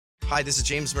Hi, this is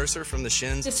James Mercer from The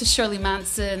Shins. This is Shirley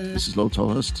Manson. This is Lo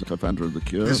Tolhurst, co-founder of The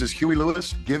Cure. This is Huey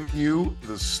Lewis giving you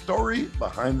the story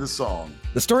behind the song.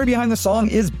 The Story Behind the Song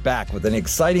is back with an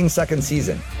exciting second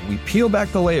season. We peel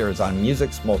back the layers on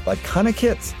music's most iconic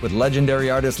hits with legendary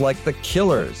artists like The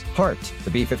Killers, Heart, the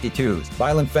B-52s,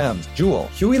 Violent Femmes, Jewel,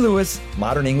 Huey Lewis,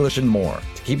 Modern English, and more.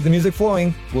 To keep the music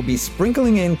flowing, we'll be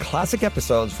sprinkling in classic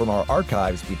episodes from our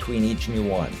archives between each new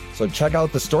one. So check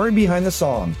out The Story Behind the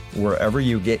Song wherever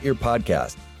you get your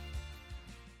podcast.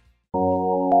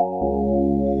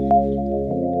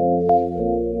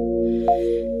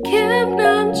 Kim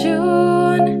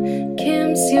Namjoon,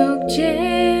 Kim Seok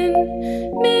Jin,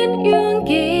 Min Yoon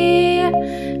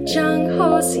Gi, Jung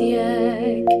Ho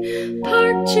Seok,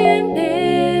 Park Jin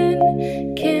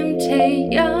Min, Kim Tae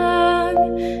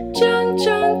Young, Jung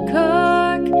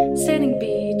Jungkook, standing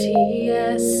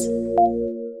BTS.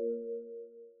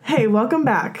 Hey, welcome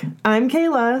back. I'm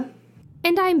Kayla.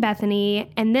 And I'm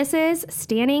Bethany, and this is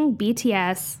Standing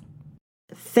BTS.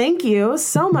 Thank you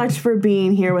so much for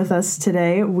being here with us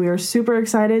today. We're super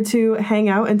excited to hang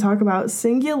out and talk about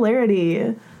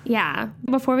Singularity. Yeah,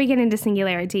 before we get into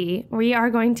Singularity, we are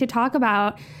going to talk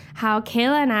about how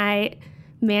Kayla and I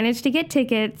managed to get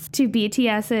tickets to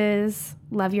BTS's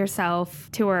Love Yourself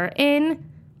tour in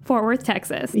Fort Worth,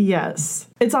 Texas. Yes.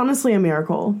 It's honestly a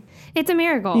miracle. It's a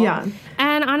miracle. Yeah.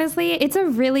 And honestly, it's a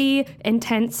really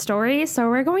intense story, so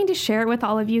we're going to share it with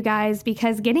all of you guys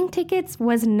because getting tickets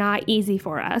was not easy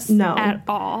for us. No. At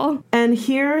all. And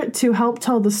here to help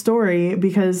tell the story,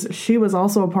 because she was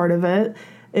also a part of it,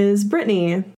 is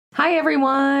Brittany. Hi,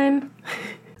 everyone.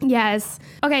 Yes.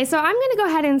 Okay, so I'm going to go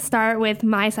ahead and start with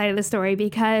my side of the story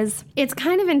because it's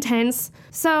kind of intense.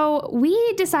 So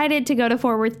we decided to go to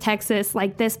Fort Worth, Texas,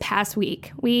 like this past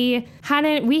week. We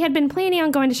had been planning on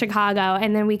going to Chicago,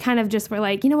 and then we kind of just were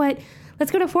like, you know what?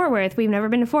 Let's go to Fort Worth. We've never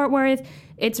been to Fort Worth.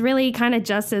 It's really kind of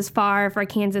just as far for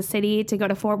Kansas City to go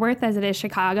to Fort Worth as it is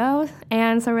Chicago.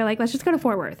 And so we're like, let's just go to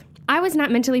Fort Worth. I was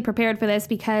not mentally prepared for this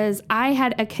because I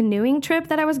had a canoeing trip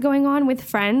that I was going on with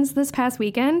friends this past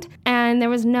weekend, and there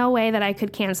was no way that I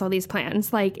could cancel these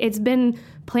plans. Like, it's been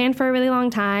planned for a really long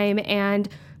time, and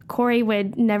Corey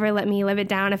would never let me live it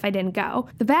down if I didn't go.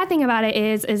 The bad thing about it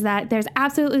is that there's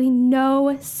absolutely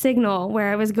no signal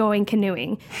where I was going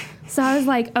canoeing. So I was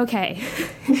like, okay,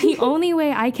 the only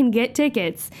way I can get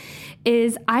tickets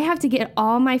is I have to get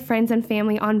all my friends and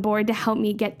family on board to help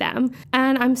me get them.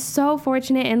 And I'm so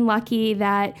fortunate and lucky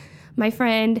that my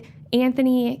friend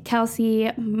Anthony,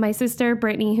 Kelsey, my sister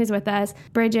Brittany, who's with us,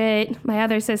 Bridget, my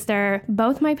other sister,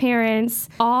 both my parents,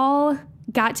 all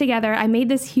got together. I made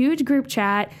this huge group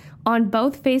chat on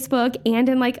both Facebook and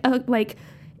in like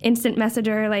instant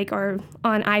messenger, or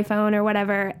on iPhone or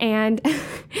whatever. And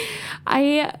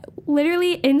I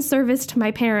literally in-serviced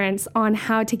my parents on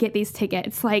how to get these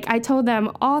tickets. Like, I told them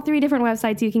all 3 different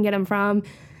websites you can get them from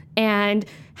and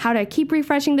how to keep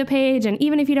refreshing the page. And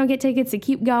even if you don't get tickets, to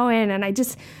keep going. And I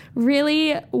just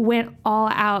really went all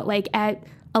out, like at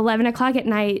 11 o'clock at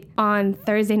night on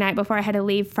Thursday night before I had to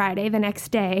leave Friday the next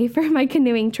day for my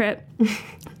canoeing trip.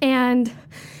 And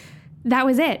that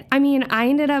was it. I mean, I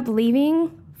ended up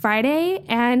leaving Friday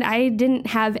and I didn't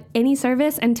have any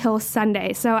service until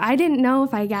Sunday. So I didn't know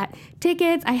if I got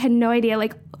tickets. I had no idea.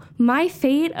 Like, my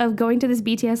fate of going to this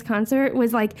BTS concert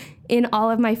was like in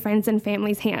all of my friends and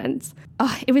family's hands.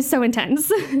 Oh, it was so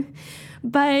intense.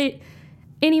 But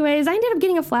anyways, I ended up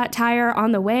getting a flat tire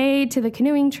on the way to the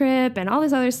canoeing trip and all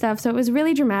this other stuff. So it was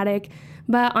really dramatic.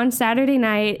 But on Saturday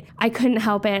night, I couldn't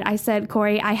help it. I said,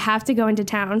 Corey, I have to go into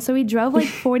town. So we drove like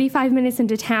 45 minutes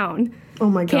into town. Oh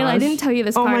my gosh. Kayla, I didn't tell you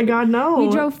this part. Oh my God, no.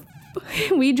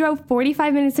 We drove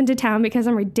 45 minutes into town because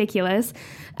I'm ridiculous.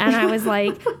 And I was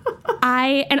like,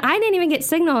 I didn't even get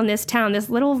signal in this town, this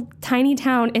little tiny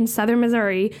town in southern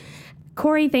Missouri.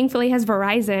 Corey thankfully has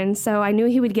Verizon, so I knew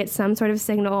he would get some sort of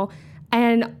signal.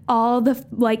 And all the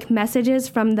messages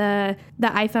from the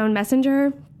iPhone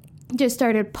Messenger just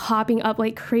started popping up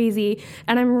like crazy.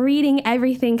 And I'm reading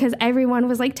everything because everyone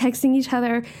was like texting each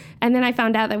other. And then I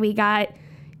found out that we got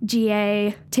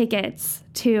GA tickets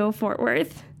to Fort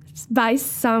Worth by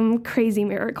some crazy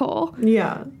miracle.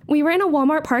 Yeah. We were in a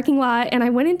Walmart parking lot and I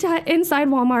went inside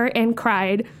Walmart and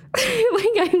cried.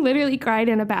 I literally cried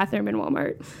in a bathroom in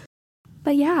Walmart.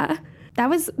 But yeah,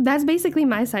 that's basically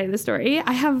my side of the story.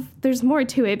 There's more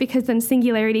to it because then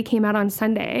Singularity came out on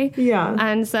Sunday. Yeah.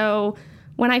 And so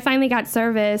when I finally got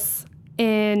service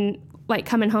in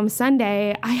coming home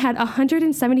Sunday, I had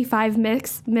 175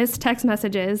 missed text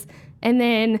messages. And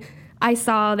then I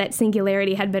saw that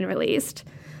Singularity had been released.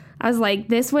 I was like,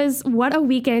 what a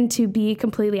weekend to be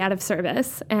completely out of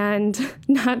service and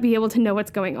not be able to know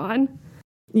what's going on.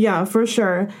 Yeah, for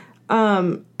sure.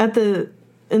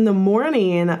 in the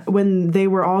morning when they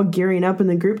were all gearing up in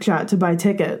the group chat to buy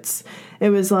tickets, it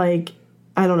was like,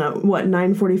 I don't know,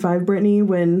 9:45, Brittany,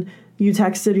 when you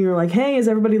texted and you were like, hey, is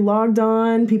everybody logged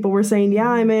on? People were saying, yeah,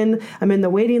 I'm in the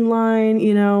waiting line,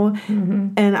 you know,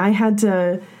 and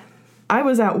I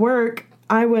was at work.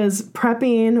 I was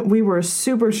prepping. We were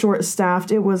super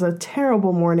short-staffed. It was a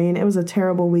terrible morning. It was a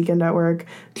terrible weekend at work.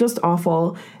 Just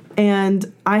awful.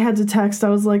 And I had to text. I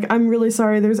was like, I'm really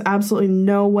sorry. There's absolutely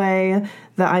no way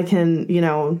that I can, you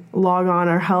know, log on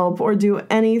or help or do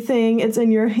anything. It's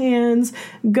in your hands.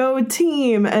 Go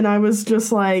team. And I was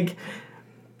just like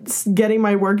getting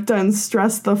my work done,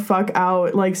 stressed the fuck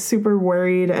out, like super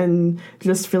worried and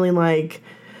just feeling like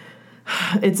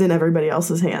it's in everybody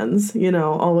else's hands, you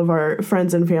know, all of our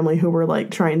friends and family who were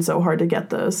like trying so hard to get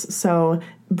this. So,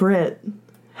 Britt,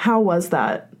 how was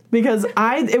that? Because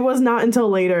it was not until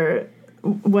later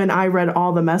when I read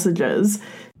all the messages.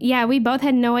 Yeah, we both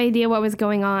had no idea what was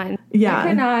going on. Yeah. I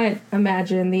could not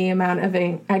imagine the amount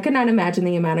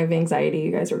of anxiety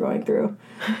you guys were going through.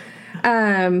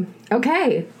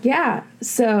 Okay. Yeah.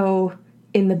 So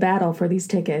in the battle for these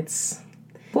tickets,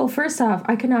 well, first off,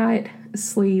 I could not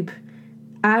sleep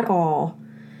at all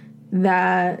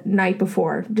that night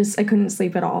before. I couldn't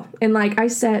sleep at all. And like I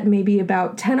set maybe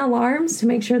about 10 alarms to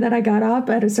make sure that I got up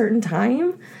at a certain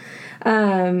time,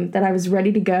 that I was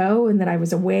ready to go and that I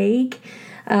was awake.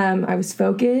 I was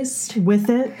focused. With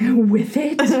it.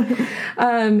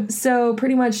 So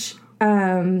pretty much,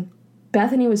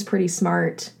 Bethany was pretty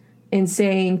smart in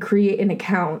saying create an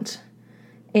account.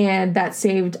 And that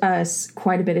saved us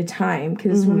quite a bit of time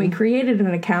because when we created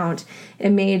an account, it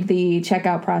made the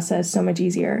checkout process so much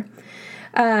easier.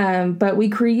 But we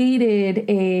created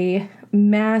a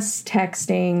mass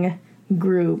texting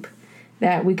group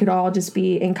that we could all just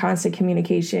be in constant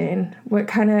communication. What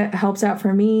kind of helps out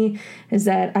for me is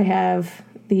that I have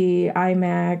the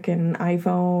iMac and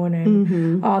iPhone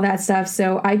and all that stuff.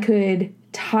 So I could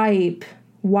type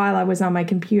while I was on my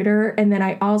computer. And then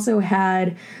I also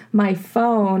had my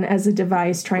phone as a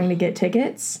device trying to get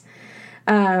tickets.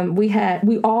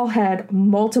 We all had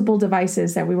multiple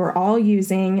devices that we were all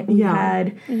using. We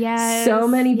had so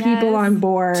many people on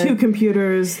board. 2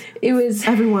 computers. It was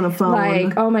everyone a phone.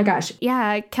 Like, oh my gosh.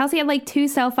 Yeah, Kelsey had like 2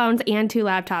 cell phones and 2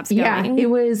 laptops going. Yeah, it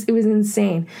was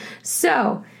insane.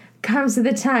 So comes to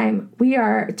the time. We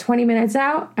are 20 minutes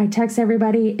out. I text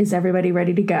everybody, is everybody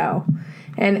ready to go?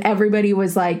 And everybody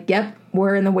was like, yep,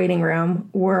 we're in the waiting room.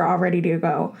 We're all ready to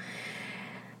go.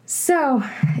 So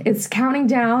it's counting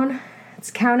down.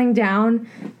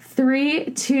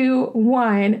 3, 2,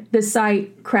 1. The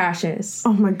site crashes.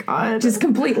 Oh my God. Just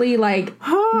completely like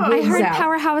I heard out.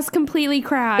 Powerhouse completely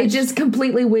crashed. It just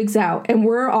completely wigs out. And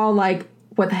we're all like,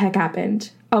 what the heck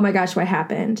happened? Oh my gosh, what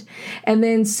happened? And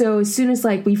then so as soon as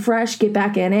like we get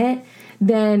back in it,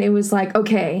 then it was like,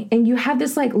 okay. And you have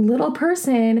this like little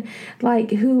person like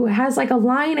who has like a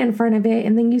line in front of it.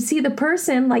 And then you see the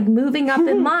person like moving up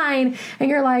in line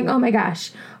and you're like, oh my gosh.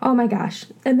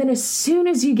 And then as soon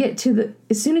as you get through the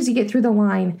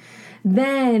line,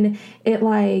 then it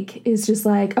like is just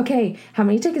like, okay, how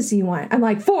many tickets do you want? I'm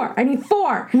like, 4. I need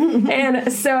 4.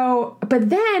 And so, but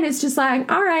then it's just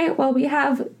like, all right, well, we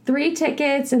have 3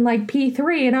 tickets and like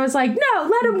P3. And I was like, no,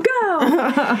 let them go.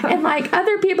 And like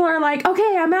other people are like,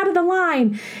 okay, I'm out of the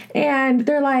line. And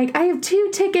they're like, I have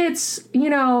 2 tickets, you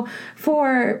know,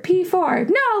 for P4.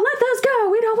 No, let those go.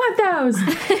 We don't want those.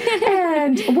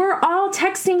 And we're all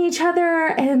texting each other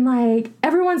and like,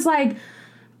 everyone's like,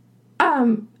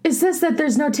 it says that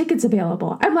there's no tickets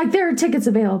available. I'm like, there are tickets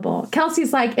available.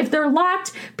 Kelsey's like, if they're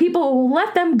locked, people will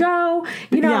let them go.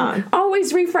 You know,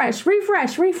 always refresh.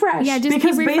 Yeah, just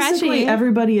because keep refreshing. Basically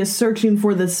everybody is searching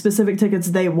for the specific tickets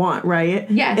they want, right?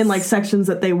 Yes. In like sections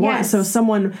that they want. Yes. So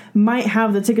someone might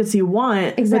have the tickets you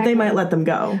want, but they might let them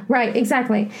go. Right,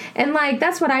 exactly. And like,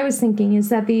 that's what I was thinking is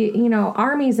that the, you know,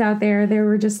 armies out there, they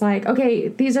were just like, okay,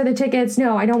 these are the tickets.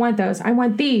 No, I don't want those. I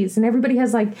want these. And everybody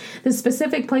has like the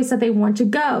specific place that they want to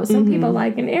go. Some people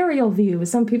like an aerial view.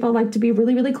 Some people like to be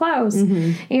really, really close.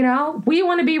 You know, we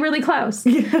want to be really close.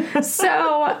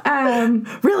 So,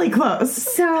 really close.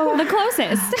 So the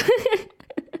closest.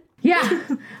 Yeah.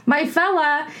 My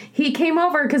fella, he came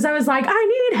over because I was like,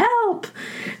 I need help.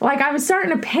 Like I was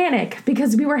starting to panic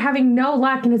because we were having no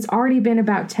luck and it's already been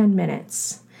about 10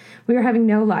 minutes. We were having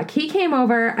no luck. He came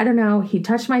over, I don't know, he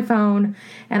touched my phone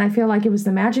and I feel like it was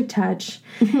the magic touch.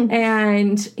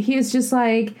 And he was just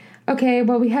like, okay,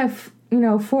 well, we have, you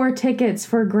know, 4 tickets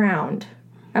for ground.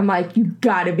 I'm like, you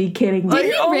gotta be kidding me. Did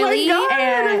he really? My God.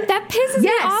 And that pisses me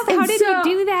off. How did you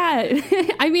do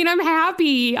that? I mean, I'm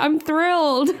happy. I'm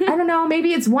thrilled. I don't know.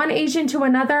 Maybe it's one Asian to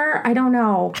another. I don't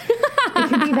know. It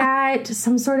could be that,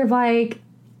 some sort of like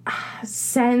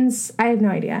sense. I have no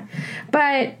idea.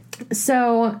 But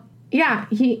so, yeah,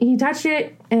 he touched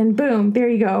it and boom, there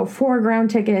you go. 4 ground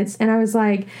tickets. And I was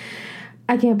like,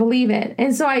 I can't believe it.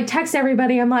 And so I text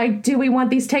everybody. I'm like, do we want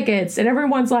these tickets? And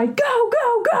everyone's like, go,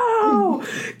 go, go.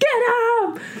 Get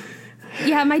up.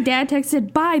 Yeah, my dad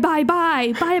texted, buy.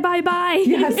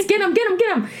 Yes, get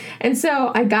him. And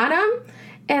so I got him,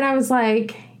 and I was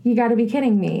like, you got to be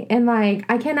kidding me. And like,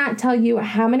 I cannot tell you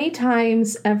how many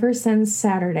times ever since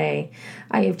Saturday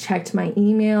I have checked my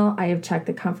email. I have checked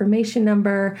the confirmation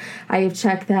number. I have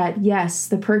checked that, yes,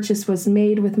 the purchase was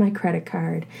made with my credit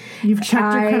card. You've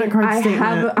checked your credit card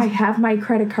statement. I have my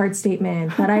credit card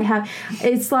statement that I have.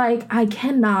 It's like, I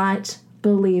cannot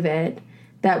believe it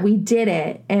that we did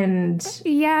it. And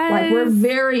yes, like, we're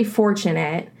very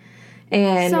fortunate.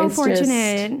 And so it's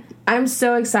fortunate. I'm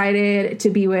so excited to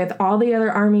be with all the other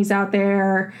armies out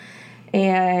there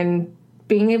and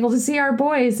being able to see our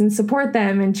boys and support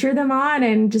them and cheer them on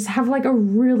and just have like a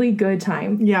really good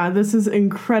time. Yeah, this is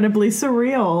incredibly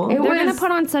surreal. They're going to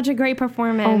put on such a great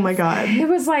performance. Oh my God. It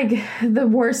was like the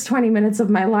worst 20 minutes of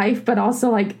my life, but also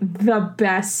like the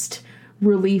best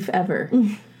relief ever.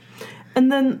 And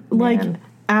then like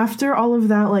after all of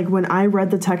that, like when I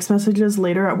read the text messages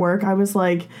later at work, I was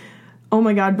like, oh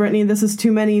my God, Brittany, this is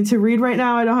too many to read right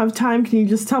now. I don't have time. Can you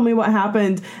just tell me what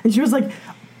happened? And she was like,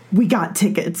 we got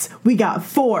tickets. We got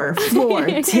 4 floor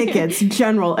tickets,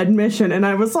 general admission. And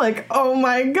I was like, oh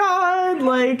my God,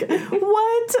 like,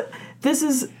 what? This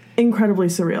is incredibly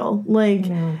surreal. Like,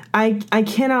 I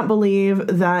cannot believe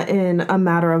that in a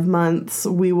matter of months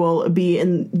we will be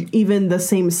in even the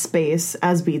same space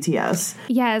as BTS.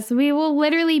 Yes, we will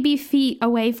literally be feet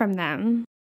away from them.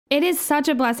 It is such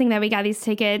a blessing that we got these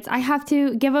tickets. I have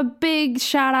to give a big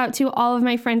shout out to all of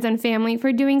my friends and family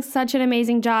for doing such an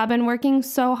amazing job and working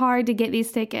so hard to get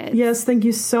these tickets. Yes, thank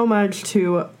you so much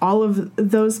to all of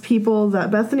those people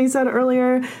that Bethany said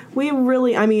earlier. We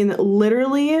really, I mean,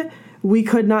 literally, we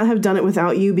could not have done it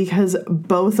without you because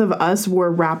both of us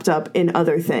were wrapped up in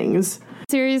other things.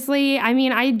 Seriously, I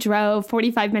mean, I drove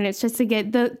 45 minutes just to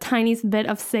get the tiniest bit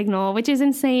of signal, which is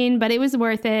insane, but it was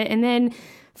worth it. And then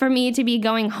for me to be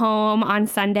going home on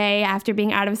Sunday after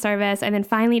being out of service and then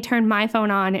finally turn my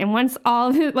phone on, and once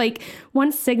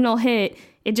signal hit,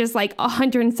 it just like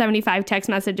 175 text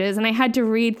messages, and I had to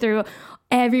read through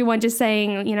everyone just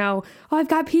saying, you know, oh, I've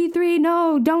got P3.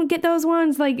 No, don't get those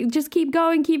ones. Like, just keep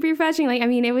going, keep refreshing. Like, I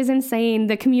mean, it was insane,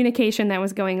 the communication that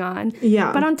was going on.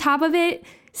 Yeah. But on top of it,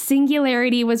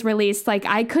 Singularity was released. Like,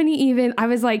 I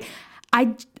was like,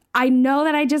 I know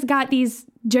that I just got these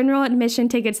general admission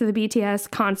tickets to the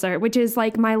BTS concert, which is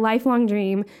like my lifelong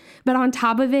dream. But on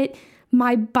top of it,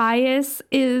 my bias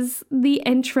is the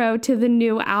intro to the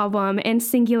new album, and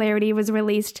Singularity was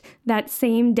released that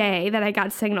same day that I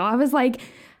got Signal. I was like,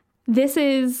 this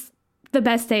is the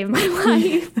best day of my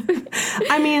life.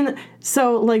 I mean,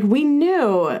 so like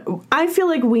I feel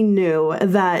like we knew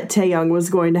that Taehyung was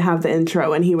going to have the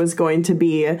intro, and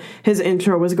his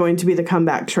intro was going to be the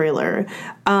comeback trailer.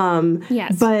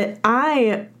 Yes. But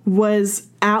I was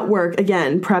at work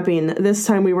again prepping. This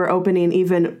time we were opening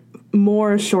even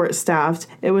more short-staffed.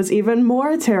 It was even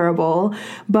more terrible,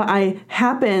 but I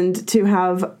happened to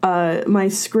have my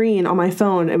screen on my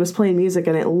phone. It was playing music,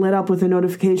 and it lit up with a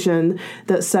notification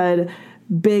that said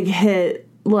big hit,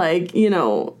 like, you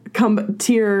know,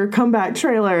 comeback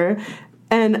trailer.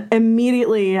 And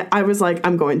immediately I was like,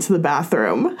 I'm going to the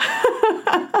bathroom.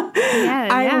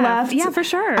 I left. Yeah, for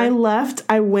sure. I left.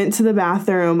 I went to the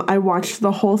bathroom. I watched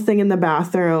the whole thing in the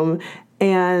bathroom,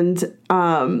 and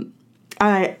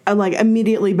I like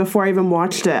immediately before I even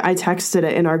watched it, I texted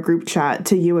it in our group chat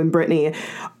to you and Brittany.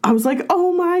 I was like,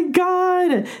 oh my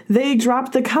God, they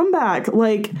dropped the comeback,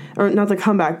 like, or not the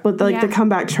comeback, but the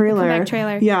comeback trailer. The comeback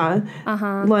trailer. Yeah.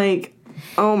 Like,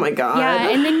 oh my God. Yeah,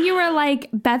 and then you were like,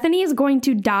 Bethany is going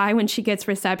to die when she gets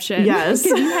reception. Yes.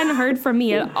 Because you hadn't heard from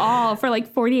me at all for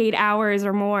like 48 hours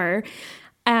or more.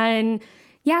 And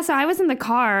yeah, so I was in the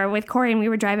car with Corey, and we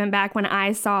were driving back when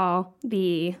I saw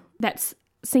that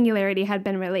Singularity had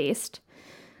been released.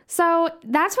 So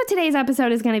that's what today's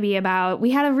episode is going to be about. We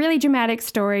had a really dramatic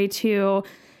story to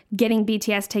getting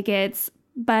BTS tickets,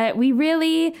 but we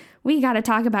got to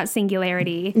talk about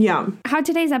Singularity. Yeah. How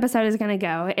today's episode is going to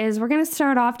go is we're going to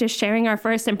start off just sharing our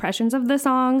first impressions of the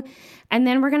song, and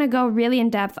then we're going to go really in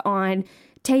depth on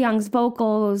Taehyung's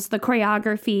vocals, the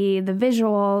choreography, the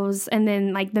visuals, and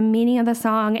then like the meaning of the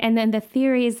song, and then the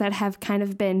theories that have kind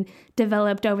of been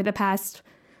developed over the past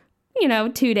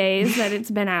 2 days that it's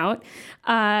been out.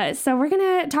 So we're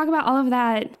going to talk about all of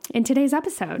that in today's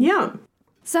episode. Yeah.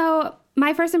 So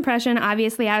my first impression,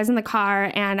 obviously, I was in the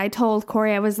car and I told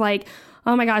Corey, I was like,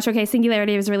 oh my gosh, okay,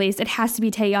 Singularity was released. It has to be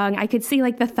Taehyung. I could see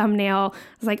like the thumbnail.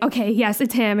 I was like, okay, yes,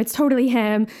 it's him. It's totally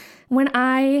him. When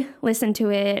I listened to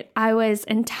it, I was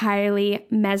entirely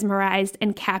mesmerized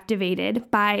and captivated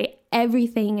by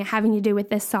everything having to do with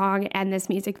this song and this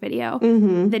music video.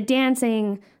 The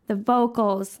dancing, the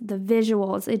vocals, the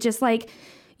visuals. It just like,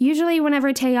 usually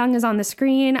whenever Taehyung is on the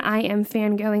screen, I am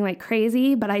fangirling like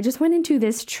crazy, but I just went into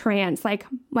this trance,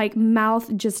 like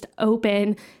mouth just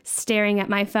open, staring at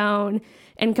my phone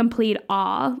in complete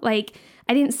awe. Like,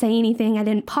 I didn't say anything. I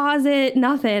didn't pause it,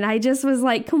 nothing. I just was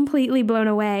like completely blown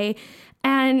away.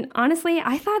 And honestly,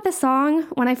 I thought the song,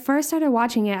 when I first started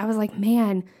watching it, I was like,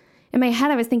 man, in my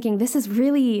head, I was thinking, this is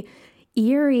really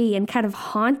eerie and kind of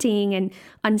haunting and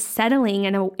unsettling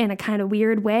in a kind of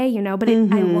weird way, you know, but I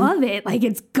love it. Like,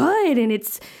 it's good.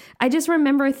 And I just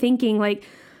remember thinking like,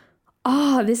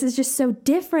 oh, this is just so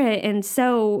different. And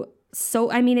so,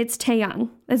 I mean, it's Taehyung.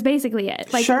 That's basically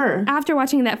it. Like, sure. After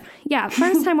watching that,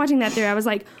 first time watching that through, I was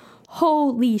like,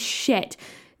 holy shit.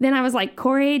 Then I was like,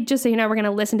 Corey, just so you know, we're going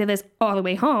to listen to this all the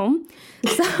way home.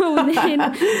 So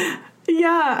then...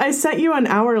 Yeah, I sent you an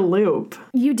hour loop.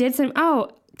 You did some... Oh,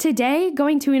 today,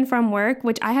 going to and from work,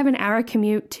 which I have an hour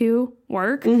commute to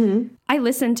work, I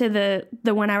listened to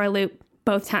the 1 hour loop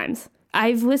both times.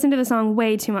 I've listened to the song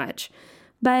way too much.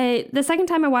 But the second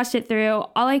time I watched it through,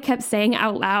 all I kept saying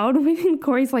out loud, and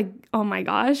Corey's like, oh my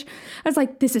gosh. I was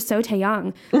like, this is so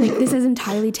Taehyung. Like, this is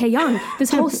entirely Taehyung.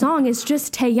 This whole song is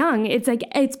just Taehyung. It's like,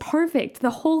 it's perfect.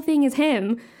 The whole thing is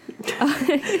him.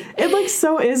 It like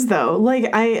so is though. Like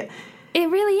It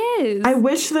really is. I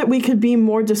wish that we could be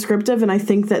more descriptive, and I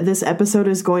think that this episode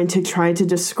is going to try to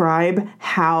describe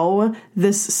how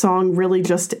this song really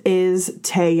just is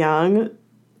Taehyung.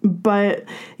 But,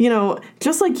 you know,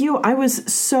 just like you, I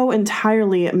was so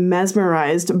entirely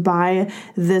mesmerized by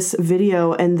this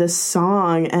video and this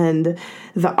song and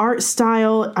the art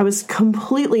style. I was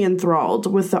completely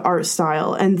enthralled with the art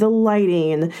style and the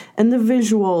lighting and the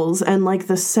visuals and, like,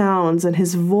 the sounds and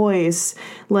his voice,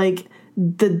 like,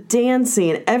 the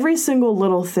dancing, every single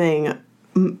little thing.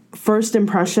 First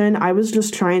impression, I was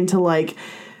just trying to, like,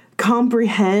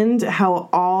 comprehend how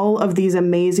all of these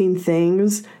amazing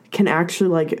things can actually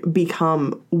like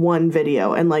become one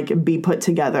video and like be put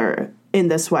together in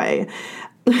this way.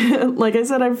 Like I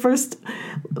said, I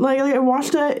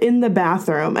watched it in the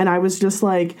bathroom and I was just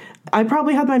like, I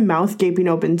probably had my mouth gaping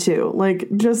open too. Like,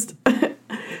 just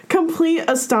complete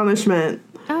astonishment.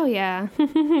 Oh yeah.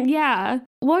 Yeah.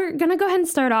 We're gonna go ahead and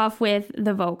start off with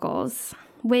the vocals,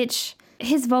 which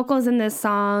his vocals in this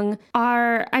song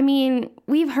are, I mean,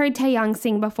 we've heard Taehyung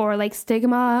sing before, like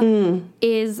Stigma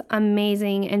is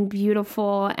amazing and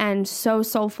beautiful and so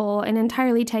soulful and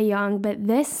entirely Taehyung, but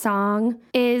this song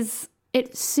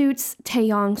it suits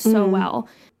Taehyung so well.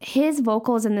 His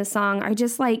vocals in this song are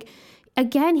just like,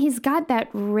 again, he's got that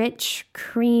rich,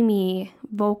 creamy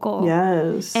vocal.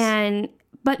 Yes.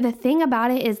 But the thing about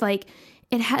it is like,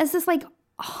 it has this like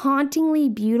hauntingly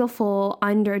beautiful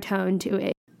undertone to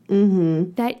it.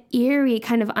 That eerie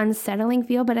kind of unsettling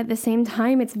feel, but at the same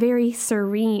time, it's very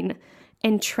serene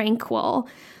and tranquil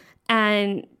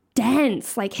and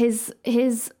dense. Like his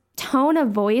tone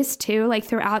of voice too, like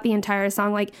throughout the entire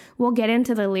song, like we'll get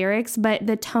into the lyrics, but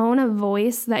the tone of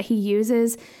voice that he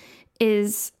uses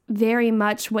is very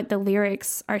much what the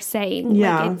lyrics are saying.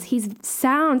 Yeah. Like he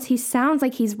sounds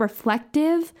like he's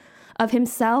reflective of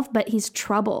himself, but he's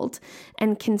troubled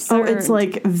and concerned. Oh, it's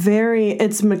like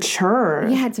it's mature.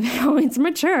 Yeah, it's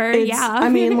mature. Yeah. I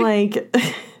mean, like,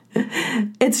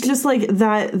 it's just like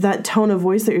that tone of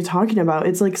voice that you're talking about.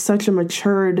 It's like such a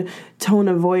matured tone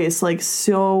of voice, like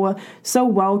so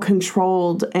well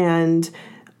controlled and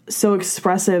so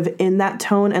expressive in that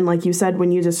tone. And like you said,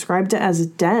 when you described it as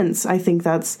dense, I think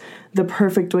that's the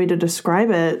perfect way to describe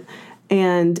it.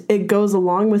 And it goes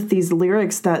along with these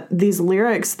lyrics,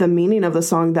 the meaning of the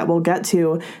song that we'll get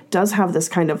to does have this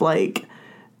kind of like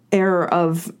air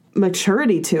of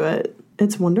maturity to it.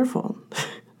 It's wonderful.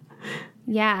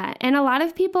 Yeah. And a lot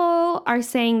of people are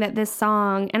saying that this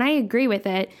song, and I agree with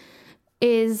it,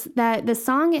 is that the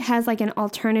song, it has like an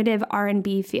alternative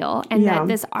R&B feel, and that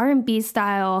this R&B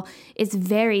style is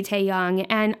very Taehyung.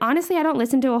 And honestly, I don't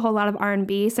listen to a whole lot of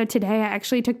R&B, so today I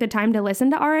actually took the time to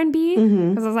listen to R&B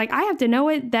because I was like, I have to know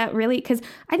it that really, because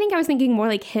I think I was thinking more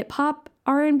like hip hop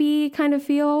R&B kind of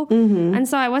feel, and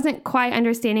so I wasn't quite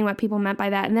understanding what people meant by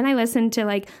that. And then I listened to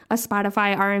like a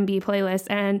Spotify R&B playlist,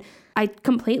 and I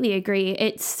completely agree.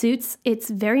 It's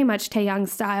very much Taehyung's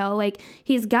style. Like,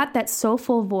 he's got that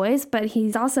soulful voice, but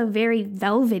he's also very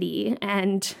velvety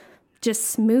and just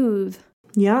smooth.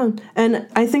 Yeah. And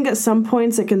I think at some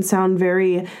points it can sound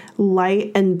very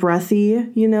light and breathy,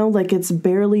 you know, like it's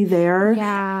barely there.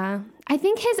 Yeah. I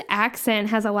think his accent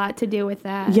has a lot to do with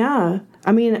that. Yeah.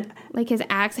 I mean, Like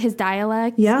his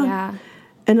dialect. Yeah. Yeah.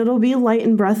 and it'll be light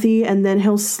and breathy, and then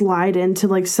he'll slide into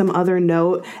like some other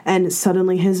note, and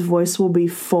suddenly his voice will be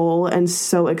full and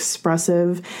so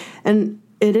expressive. And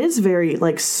it is very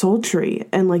like sultry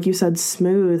and, like you said,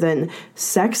 smooth and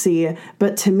sexy.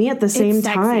 But to me, at the same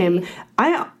time,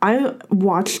 I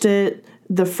watched it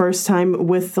the first time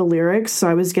with the lyrics, so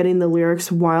I was getting the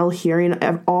lyrics while hearing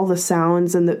all the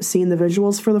sounds and seeing the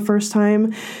visuals for the first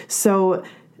time. So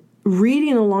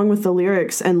reading along with the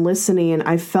lyrics and listening,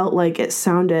 I felt like it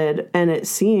sounded and it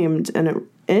seemed and it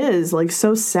is like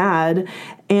so sad,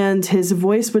 and his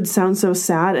voice would sound so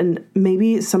sad and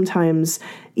maybe sometimes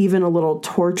even a little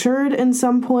tortured in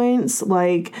some points.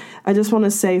 Like, I just want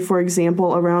to say, for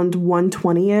example, around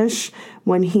 120-ish,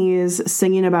 when he's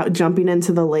singing about jumping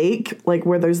into the lake, like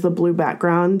where there's the blue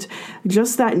background,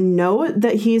 just that note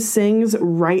that he sings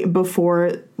right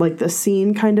before like the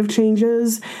scene kind of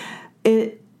changes,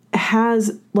 it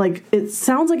has like, it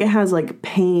sounds like it has like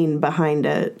pain behind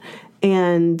it.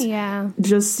 And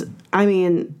just, I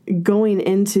mean, going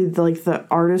into the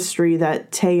artistry that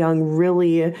Taehyung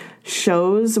really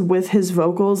shows with his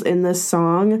vocals in this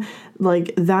song,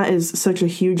 like, that is such a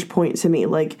huge point to me.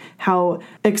 Like, how,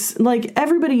 like,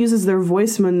 everybody uses their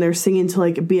voice when they're singing to,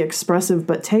 like, be expressive,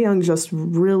 but Taehyung just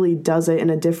really does it in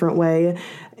a different way.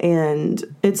 And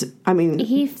it's, I mean,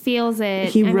 he feels it.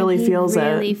 He really feels it. He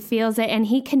really feels it. And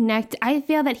I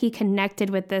feel that he connected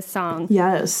with this song.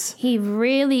 Yes. He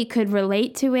really could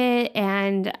relate to it.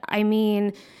 And I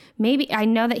mean, maybe, I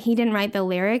know that he didn't write the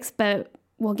lyrics, but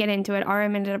we'll get into it.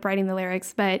 RM ended up writing the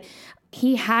lyrics, but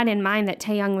he had in mind that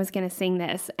Taehyung was going to sing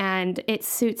this, and it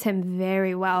suits him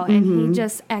very well, and he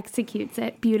just executes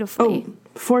it beautifully. Oh,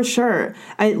 for sure.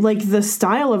 I like the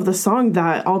style of the song,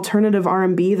 that alternative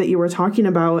R&B that you were talking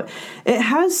about. It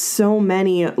has so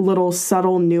many little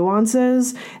subtle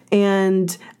nuances,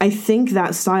 and I think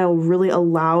that style really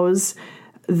allows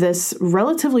this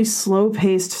relatively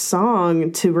slow-paced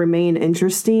song to remain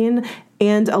interesting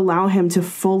and allow him to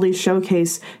fully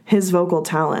showcase his vocal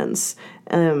talents.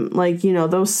 Like, you know,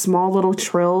 those small little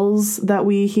trills that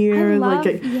we hear. Oh my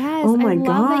God. I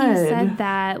love that you said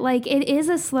that. Like, it is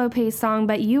a slow-paced song,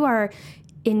 but you are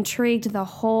intrigued the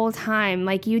whole time.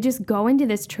 Like, you just go into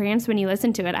this trance when you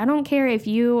listen to it. I don't care if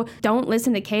you don't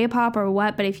listen to K-pop or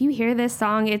what, but if you hear this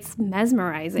song, it's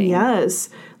mesmerizing. Yes.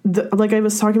 Like I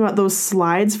was talking about, those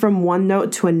slides from one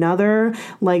note to another,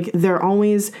 like they're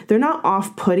not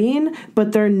off-putting,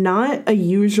 but they're not a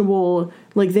usual,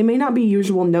 like they may not be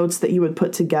usual notes that you would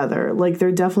put together. Like,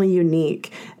 they're definitely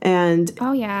unique. And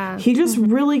oh yeah, he just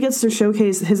really gets to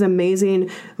showcase his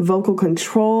amazing vocal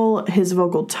control, his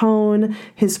vocal tone,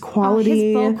 his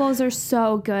quality. His vocals are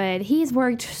so good. He's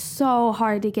worked so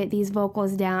hard to get these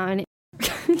vocals down.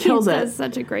 Kills it. He does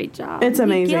such a great job. It's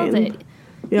amazing. He killed it.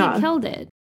 Yeah. He killed it.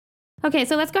 Okay,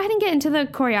 so let's go ahead and get into the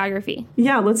choreography.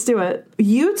 Yeah, let's do it.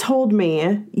 You told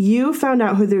me you found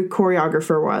out who the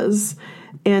choreographer was,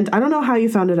 and I don't know how you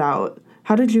found it out.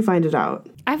 How did you find it out?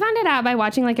 I found it out by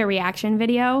watching like a reaction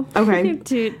video. Okay.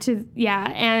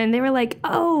 And they were like,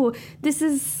 "Oh, this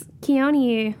is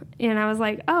Keone," and I was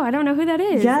like, "Oh, I don't know who that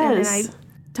is." Yes. And then I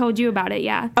told you about it,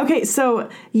 yeah. Okay, so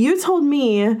you told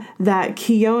me that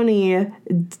Keone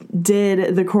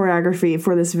did the choreography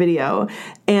for this video.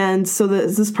 And so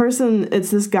this person, it's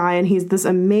this guy, and he's this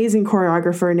amazing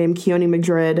choreographer named Keone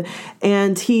Madrid.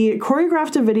 And he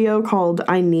choreographed a video called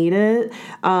I Need It.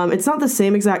 It's not the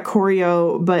same exact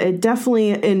choreo, but it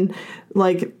definitely,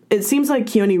 it seems like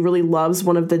Keone really loves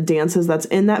one of the dances that's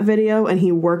in that video, and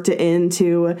he worked it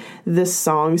into this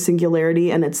song,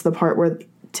 Singularity, and it's the part where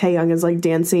Taehyung is like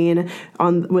dancing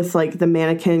with like the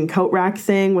mannequin coat rack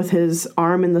thing with his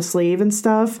arm in the sleeve and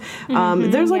stuff.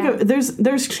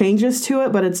 There's changes to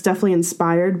it, but it's definitely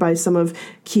inspired by some of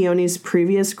Keone's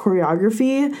previous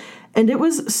choreography, and it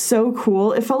was so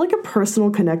cool. It felt like a personal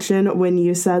connection when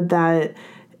you said that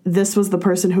this was the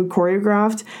person who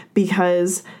choreographed,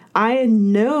 because I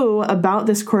know about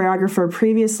this choreographer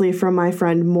previously from my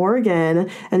friend Morgan,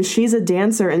 and she's a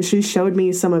dancer, and she showed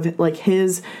me some of like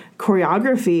his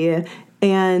choreography.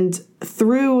 And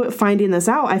through finding this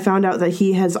out, I found out that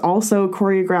he has also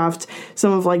choreographed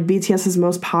some of like BTS's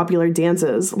most popular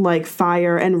dances, like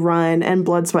Fire and Run and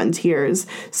Blood, Sweat and Tears.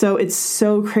 So it's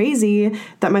so crazy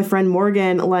that my friend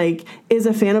Morgan like is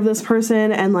a fan of this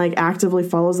person and like actively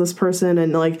follows this person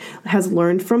and like has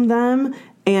learned from them.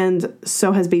 And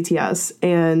so has BTS.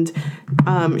 And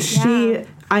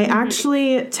I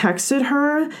actually texted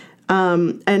her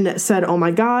and said, oh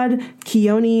my God,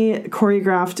 Keone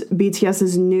choreographed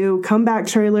BTS's new comeback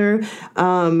trailer.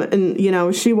 And, you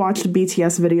know, she watched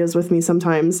BTS videos with me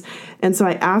sometimes. And so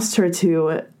I asked her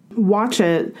to watch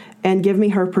it and give me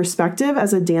her perspective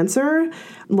as a dancer,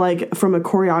 like from a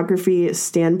choreography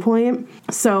standpoint.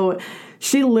 So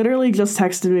she literally just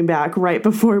texted me back right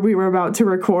before we were about to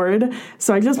record.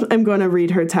 So I just am going to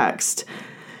read her text.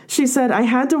 She said, I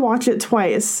had to watch it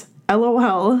twice.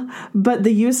 LOL, but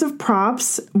the use of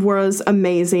props was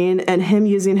amazing, and him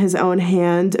using his own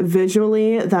hand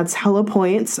visually, that's hella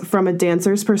points from a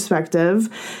dancer's perspective.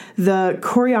 The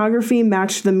choreography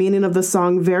matched the meaning of the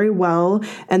song very well,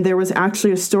 and there was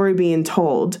actually a story being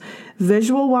told.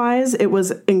 Visual-wise, it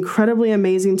was incredibly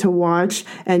amazing to watch,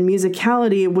 and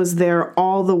musicality was there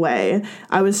all the way.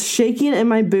 I was shaking in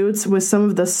my boots with some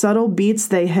of the subtle beats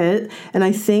they hit, and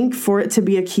I think for it to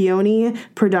be a Keone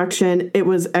production, it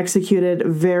was executed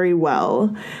very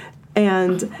well.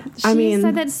 And she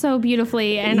said that so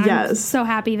beautifully, and yes. I'm so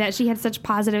happy that she had such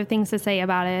positive things to say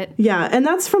about it. Yeah, and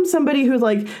that's from somebody who,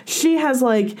 like, she has,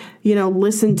 like, you know,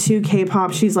 listened to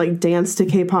K-pop. She's, like, danced to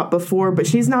K-pop before, but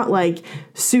she's not, like,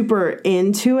 super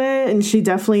into it, and she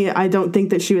definitely, I don't think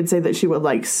that she would say that she would,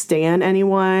 like, stan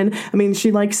anyone. I mean,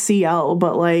 she likes CL,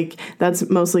 but, like, that's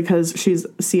mostly because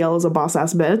CL is a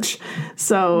boss-ass bitch.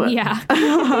 So, yeah.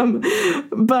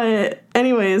 But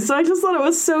anyways, so I just thought it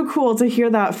was so cool to hear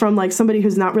that from, like, somebody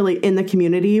who's not really in the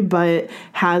community but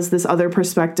has this other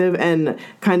perspective and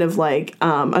kind of like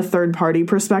a third party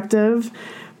perspective.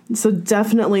 So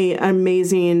definitely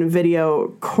amazing video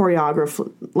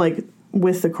choreography, like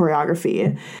with the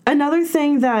choreography. Another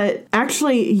thing that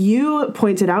actually you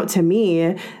pointed out to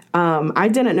me, I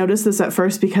didn't notice this at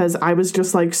first because I was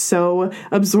just like so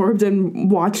absorbed in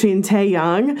watching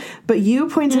Taehyung, but you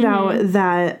pointed out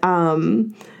that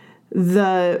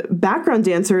the background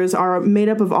dancers are made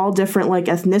up of all different like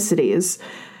ethnicities,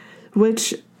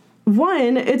 which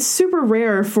one, it's super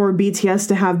rare for BTS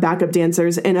to have backup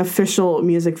dancers in official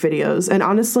music videos. And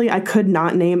honestly, I could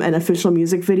not name an official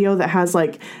music video that has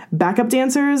like backup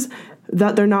dancers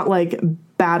that they're not like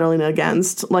battling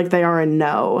against like they are in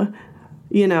No,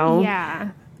 you know?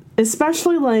 Yeah.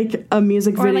 Especially like a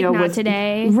music or video like Not with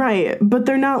Today. Right, but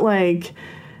they're not like,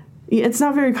 it's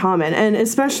not very common, and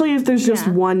especially if there's just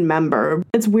one member.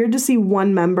 It's weird to see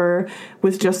one member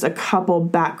with just a couple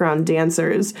background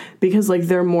dancers because, like,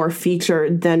 they're more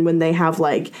featured than when they have,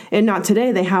 like, in Not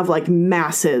Today, they have, like,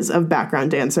 masses of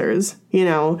background dancers, you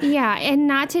know? Yeah, and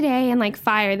Not Today and, like,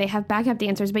 Fire, they have backup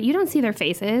dancers, but you don't see their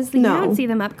faces. You don't see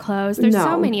them up close. There's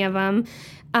so many of them.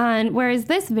 Whereas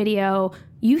this video,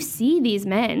 you see these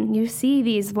men, you see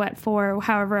these,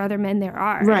 however other men there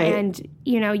are. Right. And,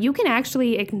 you know, you can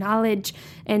actually acknowledge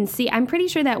and see. I'm pretty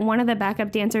sure that one of the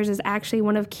backup dancers is actually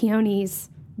one of Keone's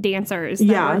dancers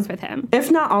that works with him. If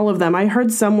not all of them. I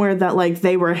heard somewhere that, like,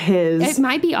 they were his. It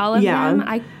might be all of them.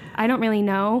 I don't really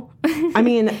know. I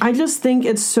mean, I just think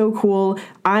it's so cool.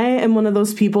 I am one of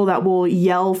those people that will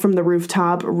yell from the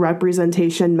rooftop,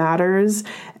 representation matters.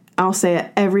 I'll say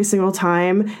it every single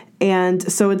time.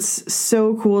 And so it's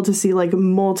so cool to see like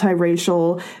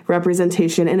multiracial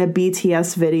representation in a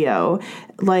BTS video.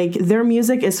 Like their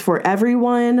music is for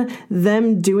everyone.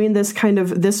 Them doing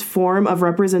this form of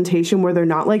representation where they're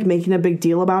not like making a big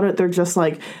deal about it. They're just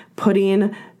like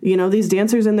putting, you know, these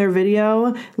dancers in their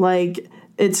video. Like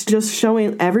it's just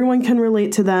showing everyone can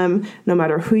relate to them no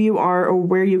matter who you are or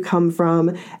where you come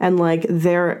from. And like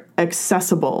they're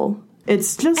accessible.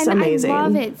 It's just amazing. I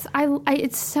love it.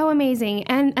 It's so amazing.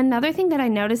 And another thing that I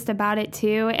noticed about it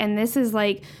too, and this is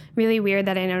like really weird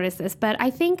that I noticed this, but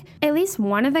I think at least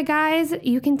one of the guys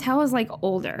you can tell is like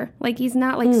older. Like he's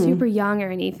not like super young or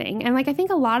anything. And like I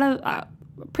think a lot of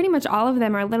pretty much all of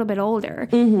them are a little bit older.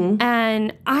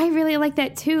 And I really like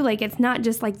that too. Like it's not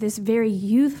just like this very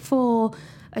youthful,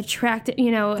 attractive,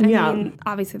 you know, I mean,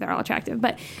 obviously they're all attractive,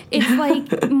 but it's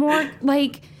like more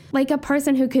like a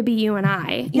person who could be you and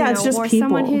I, you know, it's just or people.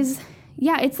 someone who's,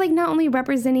 it's like not only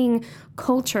representing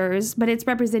cultures, but it's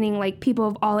representing like people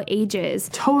of all ages.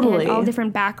 Totally. And all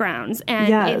different backgrounds.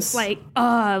 And it's like,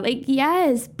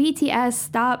 yes, BTS,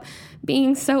 stop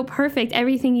being so perfect,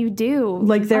 everything you do.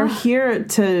 Like they're here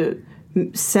to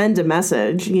send a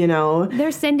message, you know.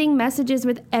 They're sending messages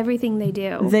with everything they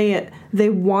do. They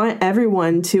want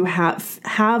everyone to have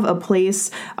a place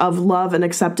of love and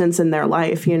acceptance in their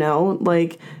life, you know,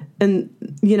 like. And,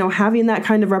 you know, having that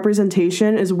kind of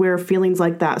representation is where feelings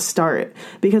like that start.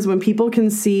 Because when people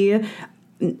can see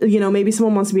maybe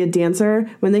someone wants to be a dancer,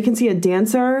 when they can see a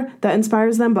dancer that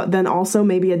inspires them, but then also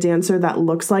maybe a dancer that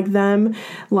looks like them,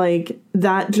 like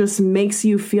that just makes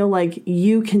you feel like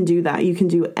you can do that. You can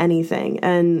do anything.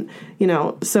 And,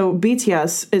 so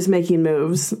BTS is making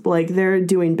moves, like they're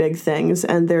doing big things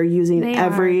and they're using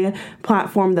every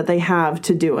platform that they have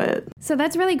to do it. So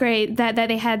that's really great that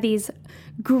they had these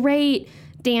great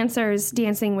dancers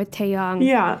dancing with Taehyung.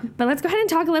 Yeah. But let's go ahead and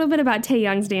talk a little bit about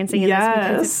Taehyung's dancing in this,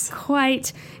 because it's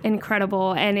quite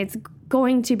incredible, and it's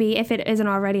going to be, if it isn't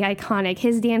already, iconic.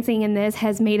 His dancing in this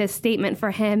has made a statement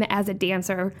for him as a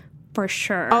dancer, for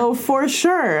sure. Oh, for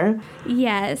sure.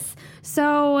 Yes.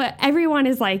 So everyone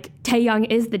is like, Taehyung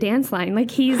is the dance line.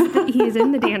 Like, he is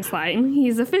in the dance line.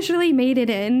 He's officially made it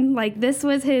in. Like, this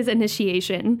was his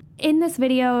initiation. In this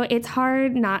video, it's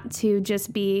hard not to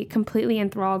just be completely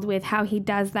enthralled with how he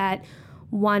does that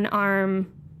one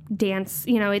arm dance.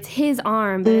 It's his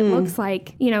arm, but it looks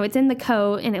like, it's in the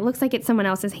coat and it looks like it's someone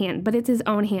else's hand, but it's his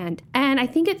own hand. And I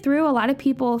think it threw a lot of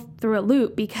people through a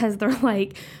loop, because they're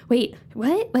like, wait,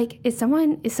 what? Like, is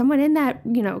someone in that,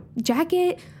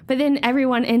 jacket? But then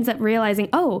everyone ends up realizing,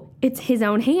 oh, it's his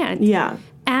own hand. Yeah.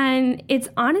 And it's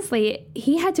honestly,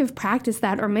 he had to have practiced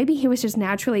that, or maybe he was just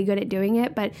naturally good at doing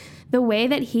it. But the way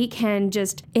that he can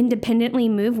just independently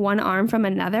move one arm from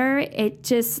another, it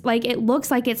just, like, it looks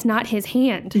like it's not his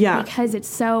hand. Yeah. Because it's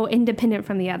so independent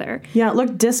from the other. Yeah, it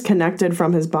looked disconnected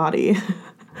from his body.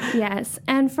 Yes.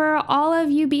 And for all of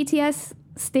you BTS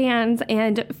stans,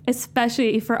 and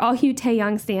especially for all you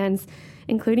Taehyung stans,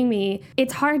 including me,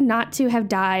 it's hard not to have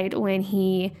died when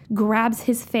he grabs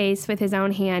his face with his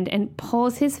own hand and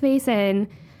pulls his face in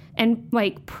and,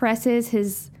 like, presses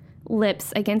his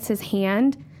lips against his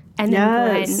hand and then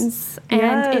grins.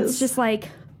 And it's just like,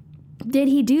 did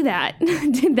he do that?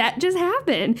 Did that just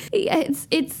happen?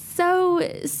 It's so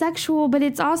sexual, but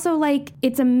it's also, like,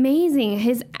 it's amazing.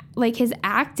 His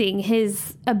acting,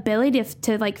 his ability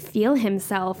to like feel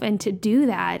himself and to do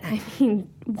that. I mean,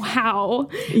 wow.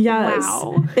 Yes.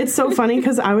 Wow. It's so funny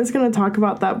because I was going to talk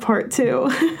about that part too.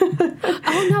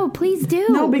 Oh no, please do.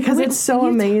 No, because it's so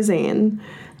amazing.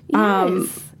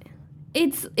 Yes.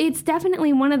 It's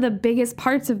definitely one of the biggest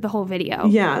parts of the whole video.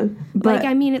 Yeah. But like,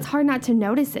 I mean, it's hard not to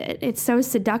notice it. It's so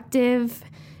seductive.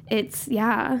 I'm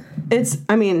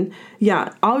going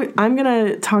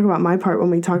to talk about my part when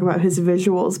we talk about his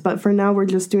visuals, but for now we're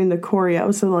just doing the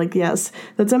choreo. So, like, yes,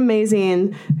 that's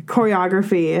amazing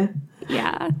choreography.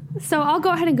 Yeah. So I'll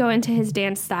go ahead and go into his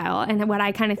dance style and what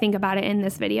I kind of think about it in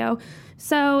this video.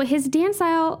 So his dance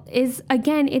style is,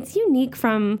 again, it's unique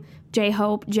from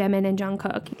J-Hope, Jimin, and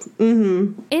Jungkook.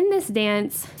 Mm-hmm. In this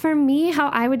dance, for me, how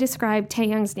I would describe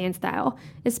Taehyung's dance style,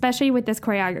 especially with this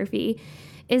choreography,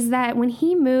 is that when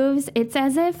he moves, it's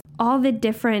as if all the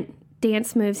different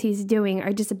dance moves he's doing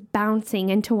are just bouncing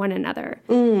into one another.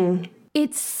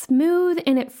 It's smooth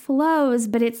and it flows,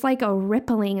 but it's like a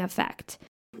rippling effect.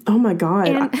 Oh my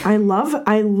God. I love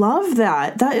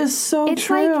that. That is so it's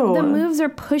true. It's like the moves are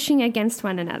pushing against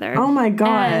one another. Oh my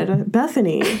God.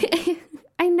 Bethany.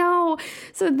 I know.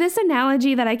 So this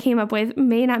analogy that I came up with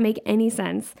may not make any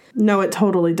sense. No, it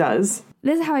totally does.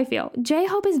 This is how I feel.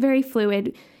 J-Hope is very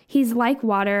fluid. He's like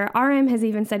water. RM has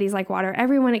even said he's like water.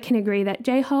 Everyone can agree that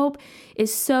J-Hope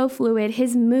is so fluid.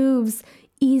 His moves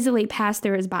easily pass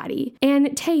through his body. And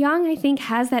Taehyung, I think,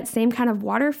 has that same kind of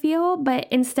water feel, but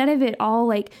instead of it all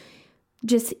like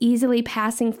just easily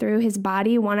passing through his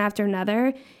body one after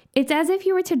another, it's as if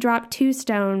you were to drop two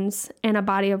stones in a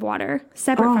body of water,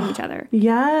 separate from each other.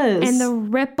 Yes. And the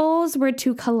ripples were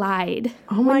to collide.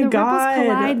 Oh my God. When the ripples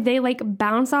collide, they like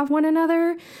bounce off one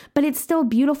another, but it's still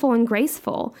beautiful and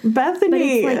graceful. Bethany. But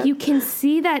it's like you can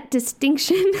see that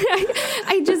distinction.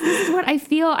 This is what I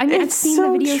feel. I mean, I've seen the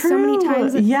video so many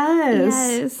times.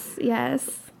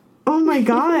 Yes. Oh my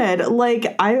God.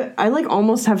 Like I like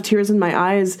almost have tears in my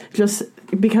eyes just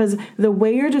because the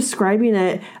way you're describing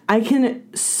it, I can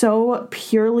so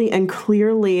purely and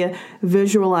clearly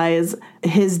visualize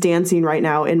his dancing right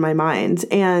now in my mind.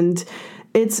 And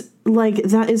it's like,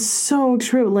 that is so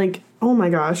true. Like, oh my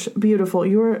gosh, beautiful.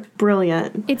 You were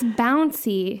brilliant. It's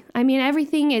bouncy. I mean,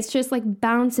 everything is just like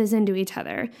bounces into each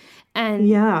other. And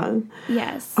yeah.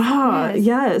 Yes.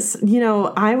 Yes. You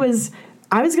know, I was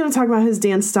going to talk about his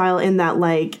dance style in that,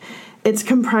 like, it's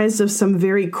comprised of some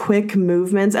very quick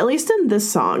movements, at least in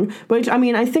this song, which, I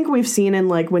mean, I think we've seen in,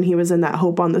 like, when he was in that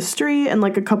Hope on the Street and,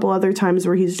 like, a couple other times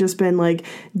where he's just been, like,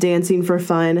 dancing for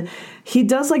fun. He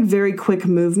does, like, very quick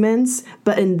movements,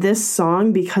 but in this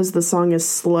song, because the song is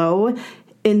slow,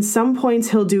 in some points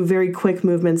he'll do very quick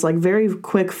movements, like very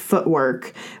quick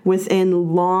footwork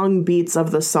within long beats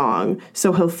of the song.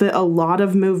 So he'll fit a lot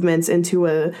of movements into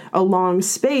a long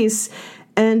space.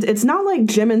 And it's not like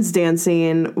Jimin's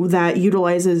dancing that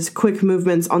utilizes quick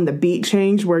movements on the beat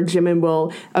change where Jimin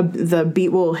will, the beat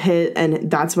will hit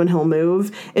and that's when he'll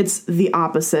move. It's the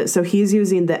opposite. So he's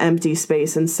using the empty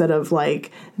space instead of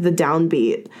like the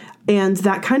downbeat. And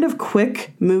that kind of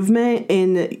quick movement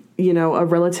in, you know, a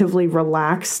relatively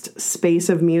relaxed space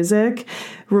of music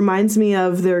reminds me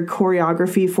of their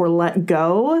choreography for Let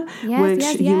Go,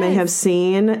 which you may have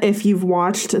seen if you've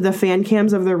watched the fan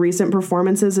cams of their recent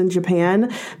performances in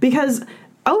Japan. Because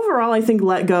overall, I think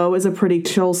Let Go is a pretty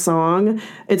chill song.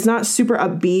 It's not super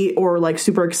upbeat or like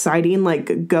super exciting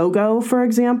like Go Go, for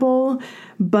example,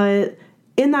 but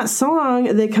in that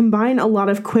song, they combine a lot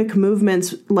of quick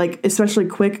movements, like especially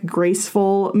quick,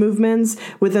 graceful movements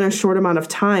within a short amount of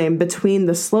time between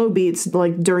the slow beats,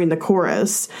 like during the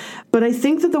chorus. But I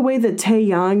think that the way that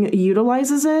Taehyung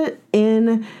utilizes it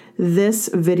in this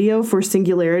video for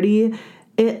Singularity,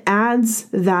 it adds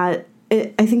that,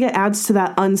 I think it adds to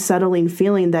that unsettling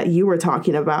feeling that you were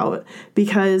talking about,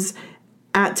 because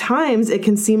at times it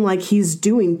can seem like he's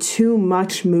doing too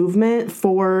much movement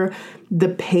for the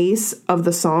pace of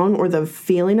the song or the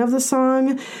feeling of the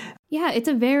song. Yeah, it's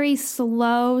a very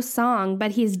slow song,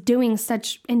 but he's doing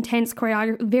such intense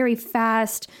choreography, very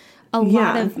fast, a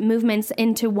lot of movements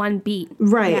into one beat.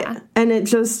 Right. Yeah. And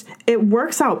it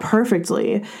works out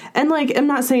perfectly. And like, I'm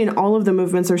not saying all of the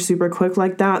movements are super quick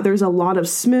like that. There's a lot of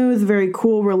smooth, very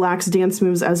cool, relaxed dance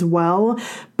moves as well.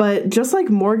 But just like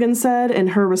Morgan said in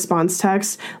her response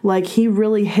text, like he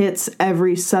really hits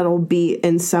every subtle beat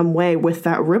in some way with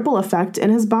that ripple effect in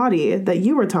his body that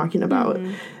you were talking about.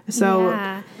 So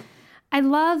yeah. I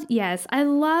love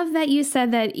that you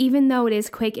said that even though it is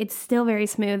quick, it's still very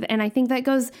smooth. And I think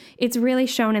it's really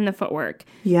shown in the footwork.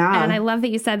 Yeah. And I love that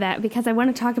you said that because I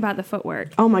want to talk about the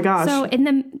footwork. Oh my gosh. So in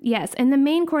the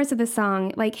main chorus of the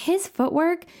song, like his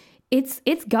footwork, it's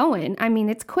going. I mean,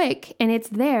 it's quick and it's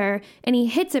there and he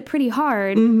hits it pretty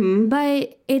hard,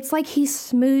 but it's like he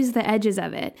smooths the edges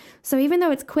of it. So even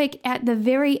though it's quick, at the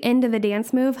very end of the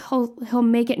dance move, he'll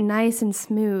make it nice and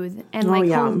smooth.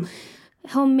 And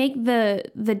he'll make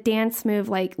the dance move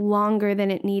like longer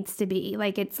than it needs to be.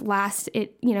 Like it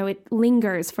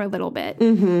lingers for a little bit.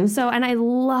 So, and I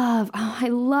love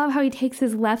how he takes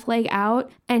his left leg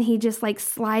out and he just like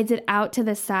slides it out to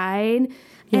the side.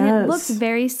 And it looks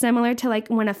very similar to like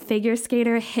when a figure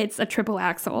skater hits a triple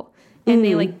axel and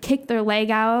they like kick their leg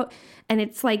out and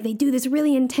it's like they do this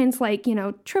really intense like, you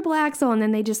know, triple axel and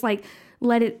then they just like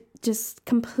let it just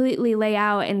completely lay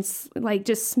out and like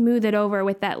just smooth it over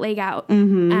with that leg out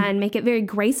and make it very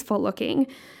graceful looking.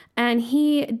 And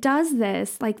he does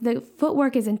this, like the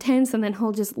footwork is intense and then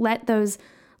he'll just let those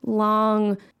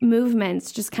long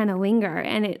movements just kind of linger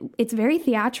and it's very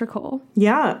theatrical.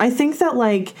 Yeah, I think that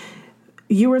like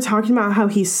you were talking about how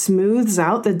he smooths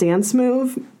out the dance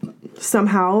move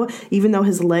somehow, even though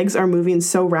his legs are moving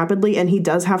so rapidly and he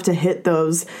does have to hit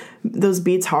those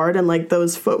beats hard and like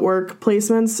those footwork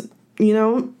placements, you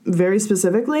know, very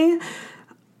specifically.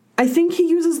 I think he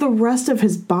uses the rest of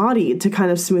his body to kind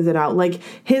of smooth it out. Like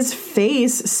his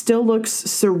face still looks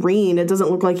serene. It doesn't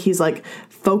look like he's like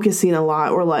focusing a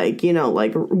lot or like, you know,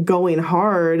 like going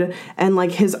hard. And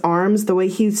like his arms, the way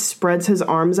he spreads his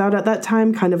arms out at that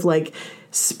time kind of like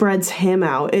spreads him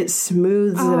out. It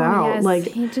smooths it out. Yes. Like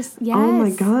he just oh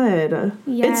my god.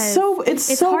 Yes.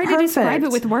 It's so hard perfect. to describe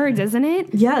it with words, isn't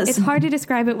it? Yes. It's hard to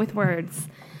describe it with words.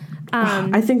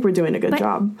 I think we're doing a good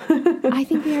job. I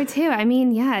think we are too. I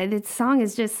mean, yeah, this song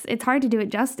is just, it's hard to do it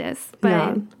justice,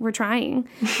 but we're trying.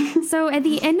 So at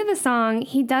the end of the song,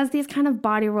 he does these kind of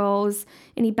body rolls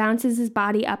and he bounces his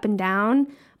body up and down,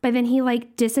 but then he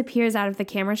like disappears out of the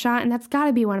camera shot. And that's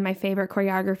gotta be one of my favorite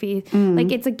choreography.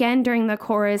 Like it's again during the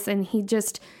chorus and he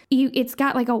just, it's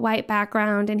got like a white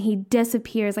background and he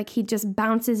disappears, like he just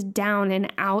bounces down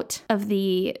and out of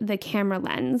the camera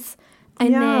lens.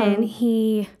 And then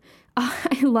he... Oh,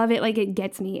 I love it. Like it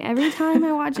gets me every time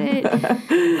I watch it.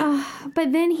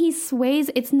 But then he sways.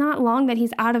 It's not long that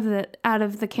he's out of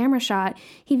the camera shot.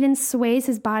 He then sways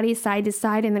his body side to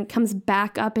side and then comes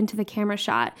back up into the camera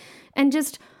shot. And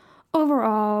just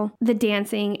overall, the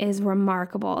dancing is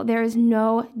remarkable. There is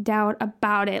no doubt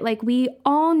about it. Like we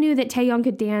all knew that Taehyung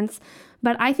could dance,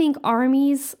 but I think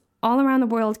armies all around the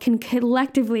world can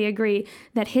collectively agree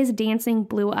that his dancing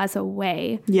blew us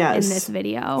away in this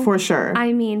video. For sure.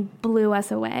 I mean, blew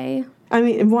us away. I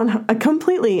mean,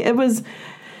 completely. It was...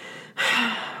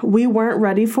 We weren't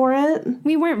ready for it.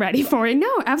 We weren't ready for it.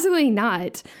 No, absolutely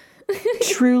not.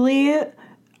 Truly,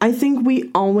 I think we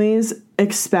always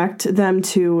expect them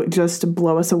to just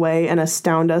blow us away and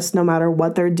astound us no matter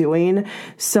what they're doing.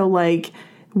 So,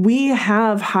 we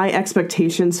have high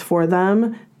expectations for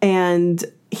them, and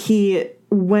he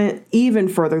went even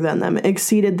further than them,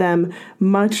 exceeded them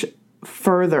much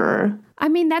further. I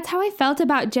mean, that's how I felt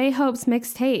about J-Hope's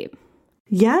mixtape.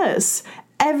 Yes.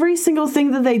 Every single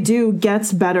thing that they do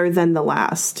gets better than the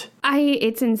last.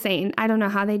 It's insane. I don't know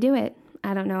how they do it.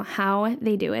 I don't know how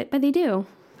they do it, but they do.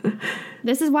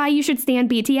 This is why you should stand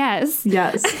BTS.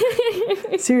 Yes.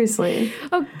 Seriously.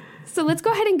 Oh, so let's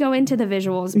go ahead and go into the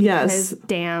visuals because,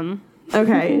 damn.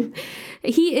 Okay.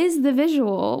 He is the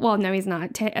visual. Well, no, he's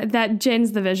not. That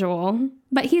Jin's the visual,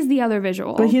 but he's the other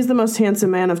visual. But he's the most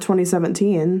handsome man of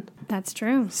 2017. That's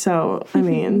true. So, I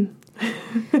mean... So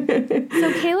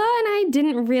Kayla and I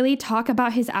didn't really talk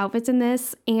about his outfits in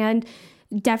this, and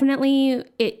definitely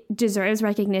it deserves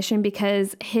recognition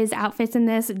because his outfits in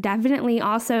this definitely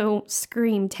also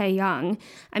scream Taehyung.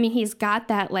 I mean, he's got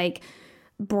that like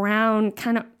brown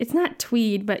kind of, it's not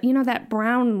tweed, but you know, that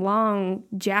brown long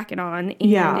jacket on,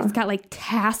 and it's got like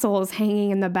tassels hanging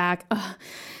in the back. Ugh.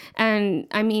 And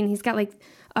I mean, he's got like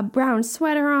a brown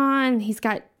sweater on.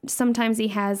 Sometimes he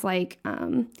has like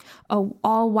a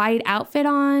all white outfit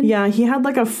on. Yeah, he had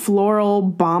like a floral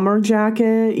bomber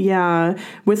jacket. Yeah,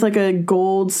 with like a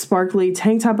gold sparkly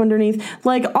tank top underneath.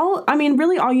 Like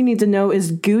really all you need to know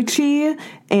is Gucci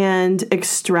and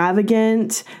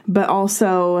extravagant, but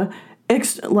also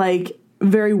like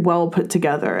very well put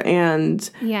together. And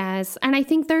yes, and I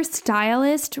think their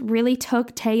stylist really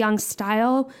took Taehyung's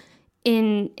style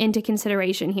into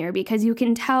consideration here, because you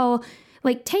can tell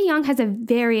like Taehyung has a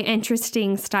very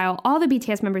interesting style. All the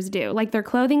BTS members do. Like their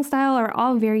clothing style are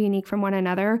all very unique from one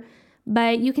another,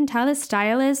 but you can tell the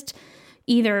stylist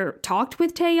either talked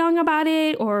with Taehyung about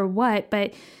it or what,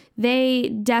 but they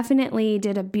definitely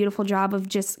did a beautiful job of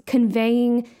just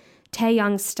conveying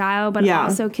Taehyung's style, but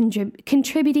also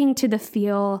contributing to the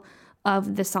feel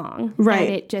of the song. Right.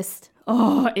 And it just,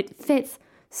 it fits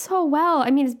so well.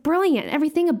 I mean, it's brilliant.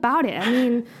 Everything about it. I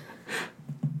mean,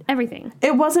 everything.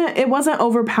 It wasn't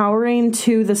overpowering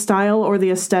to the style or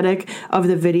the aesthetic of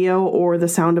the video or the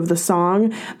sound of the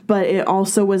song, but it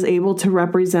also was able to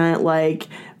represent like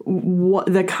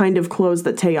what the kind of clothes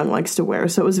that Taehyung likes to wear.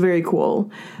 So it was very cool.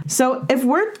 So if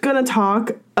we're going to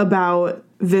talk about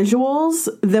visuals,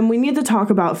 then we need to talk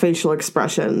about facial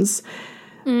expressions,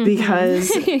 because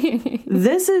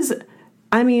this is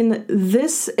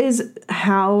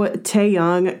how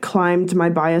Taehyung climbed my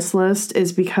bias list,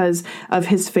 is because of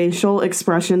his facial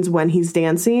expressions when he's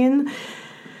dancing.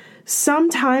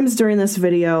 Sometimes during this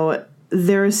video,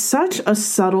 there's such a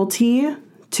subtlety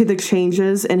to the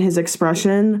changes in his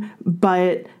expression,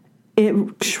 but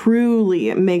it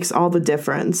truly makes all the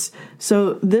difference.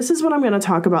 So this is what I'm going to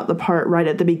talk about, the part right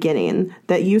at the beginning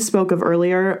that you spoke of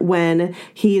earlier, when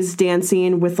he's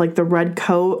dancing with like the red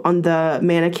coat on the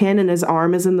mannequin and his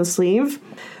arm is in the sleeve.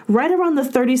 Right around the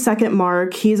 30-second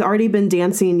mark, he's already been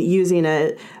dancing using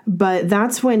it, but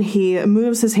that's when he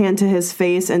moves his hand to his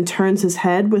face and turns his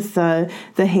head with the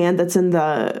hand that's in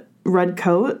the red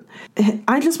coat.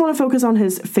 I just want to focus on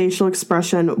his facial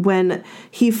expression. When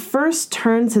he first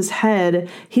turns his head,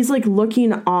 he's like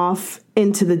looking off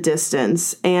into the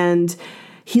distance, and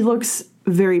he looks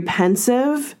very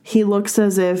pensive. He looks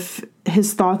as if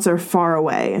his thoughts are far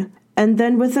away. And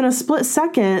then within a split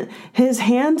second, his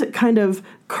hand kind of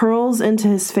curls into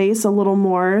his face a little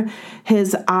more.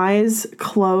 His eyes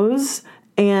close,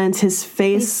 and his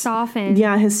face softens.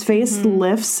 Yeah, his face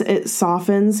lifts. It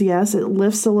softens. Yes, it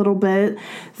lifts a little bit.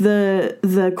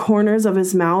 The corners of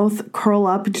his mouth curl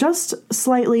up just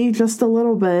slightly, just a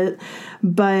little bit,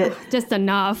 but just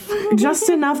enough. Just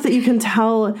enough that you can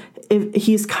tell if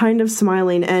he's kind of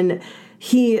smiling. And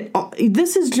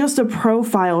this is just a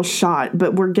profile shot,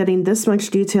 but we're getting this much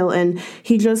detail, and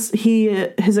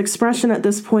his expression at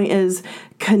this point is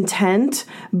content,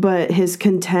 but his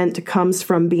content comes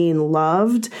from being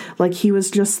loved. Like he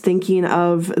was just thinking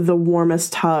of the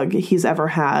warmest hug he's ever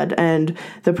had and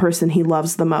the person he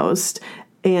loves the most.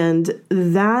 And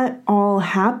that all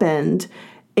happened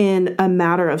in a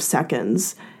matter of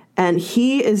seconds. And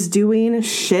he is doing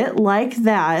shit like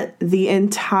that the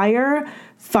entire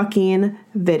fucking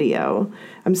video.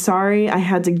 I'm sorry, I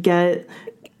had to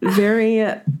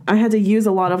use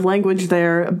a lot of language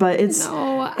there, but it's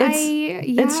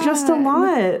just a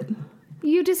lot.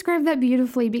 You described that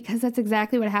beautifully, because that's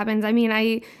exactly what happens. I mean,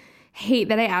 I hate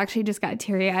that I actually just got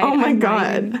teary-eyed. Oh my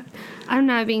God. I'm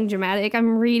not being dramatic.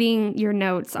 I'm reading your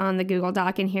notes on the Google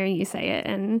Doc and hearing you say it,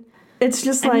 and it's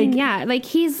just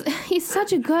he's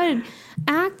such a good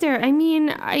actor. I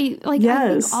mean, I think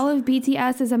all of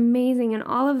BTS is amazing, and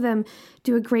all of them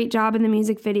do a great job in the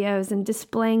music videos and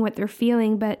displaying what they're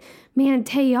feeling. But man,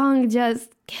 Taehyung just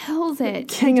kills it.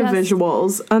 King of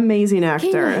visuals, amazing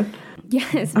actor.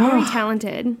 Yes, very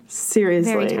talented.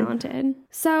 Seriously. Very talented.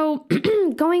 So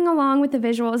going along with the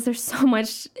visuals, there's so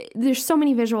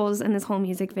many visuals in this whole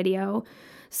music video.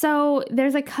 So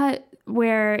there's a cut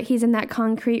where he's in that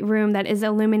concrete room that is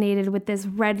illuminated with this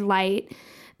red light,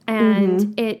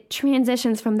 and it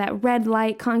transitions from that red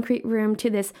light concrete room to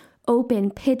this open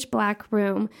pitch black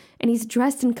room, and he's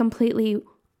dressed in completely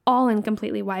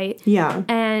white. Yeah.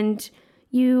 And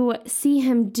you see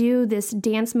him do this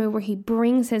dance move where he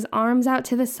brings his arms out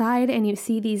to the side, and you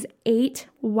see these 8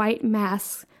 white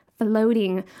masks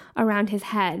floating around his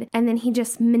head. And then he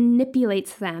just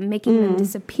manipulates them, making them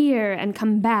disappear and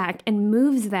come back, and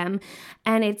moves them.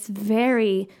 And it's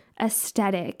very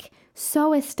aesthetic,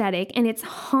 so aesthetic, and it's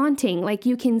haunting. Like,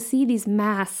 you can see these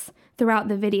masks throughout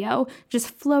the video just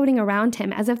floating around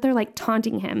him as if they're like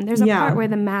taunting him. There's a part where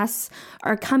the masks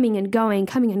are coming and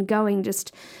going,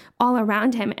 just all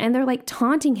around him, and they're like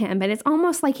taunting him, but it's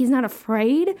almost like he's not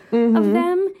afraid of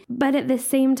them, but at the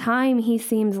same time he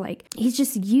seems like he's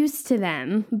just used to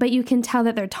them, but you can tell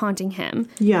that they're taunting him,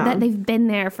 that they've been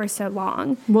there for so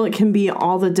long. Well, it can be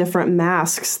all the different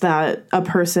masks that a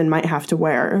person might have to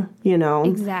wear, you know?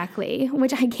 Exactly,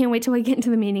 which I can't wait till we get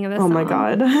into the meaning of this song. Oh my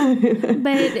God.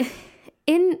 But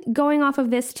in going off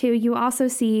of this too, you also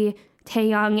see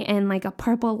Taehyung in like a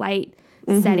purple light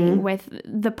setting with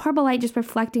the purple light just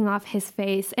reflecting off his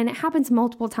face, and it happens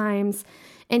multiple times,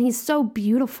 and he's so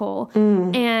beautiful.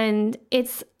 And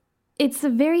it's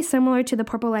very similar to the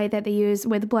purple light that they use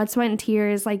with Blood, Sweat, and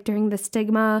Tears, like during the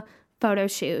Stigma photo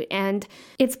shoot, and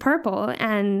it's purple,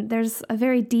 and there's a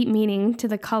very deep meaning to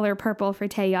the color purple for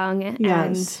Taehyung,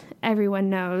 and everyone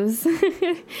knows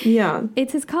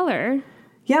it's his color.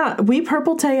 Yeah, we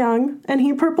purple Taehyung, and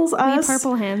he purples us. We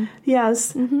purple him.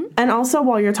 Yes. And also,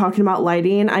 while you're talking about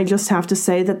lighting, I just have to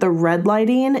say that the red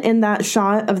lighting in that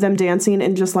shot of them dancing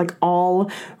in just like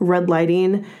all red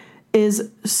lighting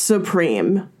is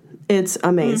supreme. It's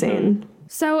amazing.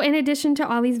 So in addition to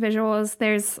all these visuals,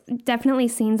 there's definitely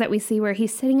scenes that we see where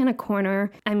he's sitting in a corner.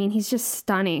 I mean, he's just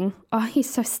stunning. Oh, he's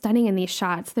so stunning in these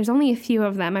shots. There's only a few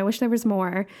of them. I wish there was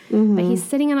more. But he's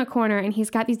sitting in a corner, and he's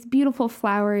got these beautiful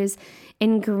flowers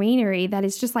and greenery that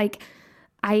is just like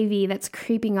ivy that's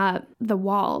creeping up the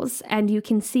walls. And you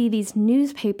can see these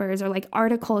newspapers or like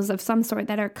articles of some sort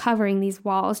that are covering these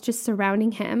walls, just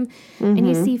surrounding him. And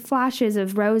you see flashes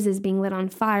of roses being lit on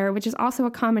fire, which is also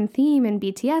a common theme in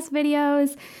BTS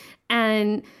videos.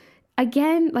 And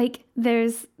again, like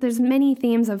there's many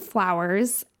themes of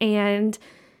flowers, and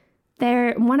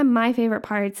one of my favorite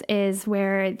parts is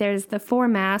where there's the 4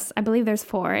 masks. I believe there's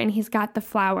 4, and he's got the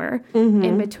flower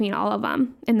in between all of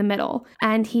them in the middle.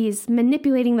 And he's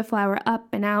manipulating the flower up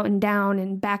and out and down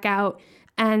and back out.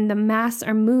 And the masks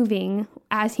are moving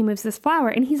as he moves this flower.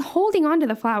 And he's holding onto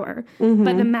the flower,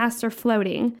 but the masks are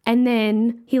floating. And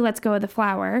then he lets go of the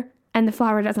flower, and the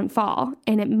flower doesn't fall,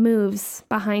 and it moves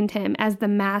behind him as the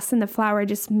mass and the flower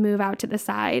just move out to the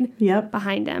side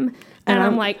behind him. And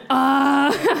I'm like,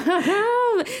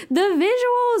 oh, the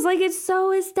visuals, like, it's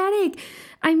so aesthetic.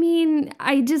 I mean,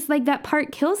 I just, like, that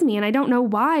part kills me, and I don't know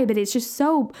why, but it's just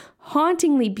so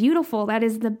hauntingly beautiful. That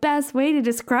is the best way to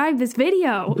describe this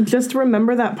video. Just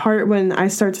remember that part when I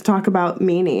start to talk about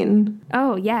meaning.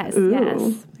 Oh, yes,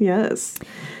 yes.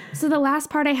 So the last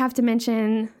part I have to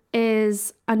mention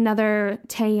is another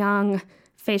Taehyung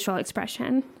facial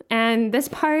expression. And this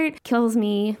part kills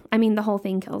me. I mean, the whole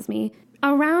thing kills me.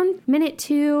 Around minute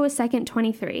 2, second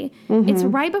 23. It's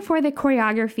right before the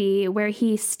choreography where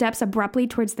he steps abruptly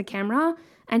towards the camera,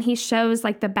 and he shows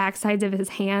like the backsides of his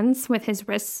hands with his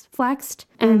wrists flexed,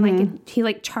 and like he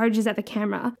like charges at the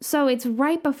camera. So it's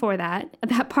right before that.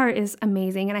 That part is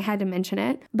amazing, and I had to mention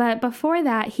it. But before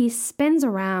that, he spins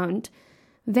around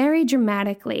very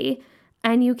dramatically,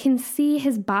 and you can see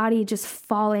his body just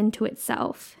fall into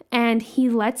itself. And he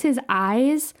lets his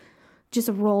eyes just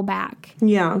roll back.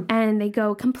 Yeah. And they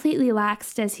go completely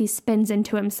laxed as he spins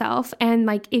into himself. And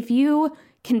like, if you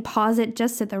can pause it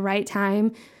just at the right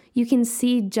time, you can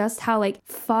see just how like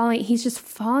he's just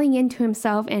falling into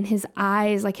himself, and his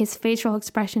eyes, like his facial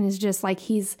expression is just like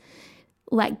he's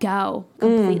let go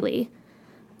completely.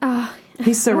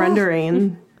 He's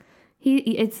surrendering.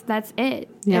 That's it.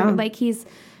 Yeah. And, like, he's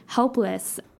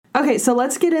helpless. Okay, so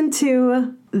let's get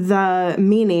into the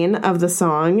meaning of the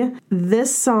song.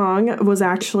 This song was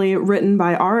actually written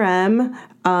by RM,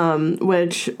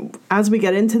 which, as we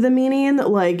get into the meaning,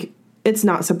 like, it's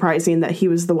not surprising that he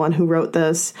was the one who wrote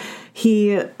this.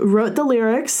 He wrote the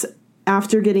lyrics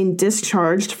after getting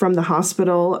discharged from the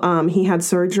hospital. He had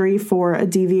surgery for a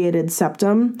deviated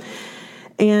septum.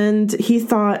 And he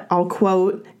thought, I'll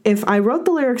quote, "If I wrote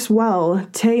the lyrics well,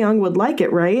 Taehyung would like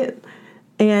it, right?"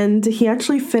 And he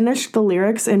actually finished the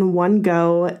lyrics in one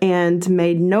go and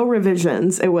made no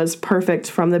revisions. It was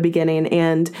perfect from the beginning.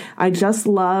 And I just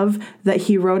love that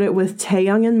he wrote it with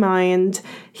Taehyung in mind.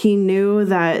 He knew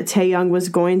that Taehyung was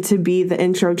going to be the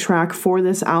intro track for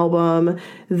this album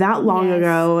that long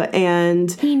ago.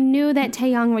 And he knew that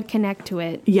Taehyung would connect to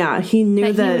it. Yeah, he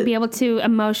knew that he would be able to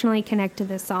emotionally connect to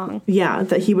this song. Yeah,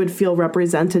 that he would feel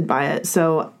represented by it.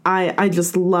 So I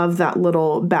just love that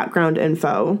little background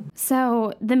info.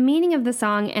 So the meaning of the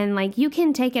song, and like you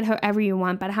can take it however you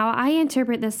want, but how I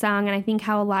interpret this song, and I think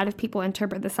how a lot of people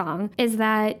interpret the song, is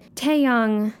that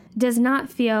Taehyung does not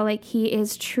feel like he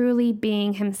is truly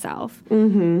being himself.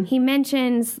 Mm-hmm. He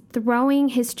mentions throwing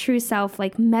his true self,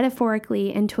 like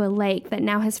metaphorically, into a lake that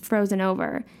now has frozen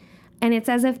over. And it's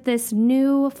as if this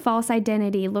new false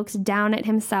identity looks down at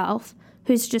himself,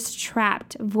 who's just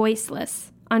trapped,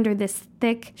 voiceless, under this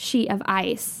thick sheet of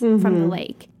ice from the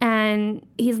lake. And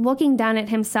he's looking down at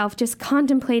himself, just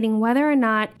contemplating whether or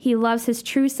not he loves his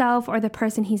true self or the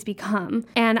person he's become.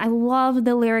 And I love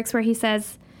the lyrics where he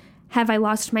says, "Have I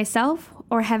lost myself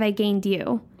or have I gained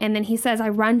you?" And then he says, "I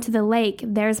run to the lake,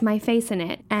 there's my face in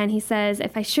it." And he says,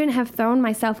 if I shouldn't have thrown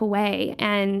myself away.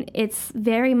 And it's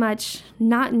very much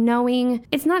not knowing,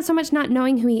 it's not so much not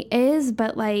knowing who he is,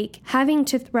 but like having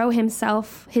to throw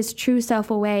himself, his true self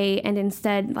away, and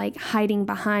instead like hiding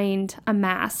behind a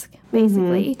mask,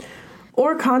 basically.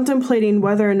 Or contemplating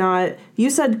whether or not, you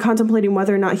said contemplating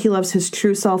whether or not he loves his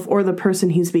true self or the person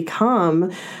he's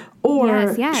become.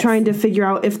 Or trying to figure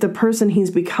out if the person he's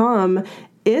become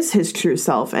is his true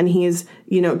self and he's,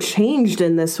 changed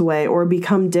in this way or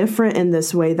become different in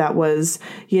this way that was,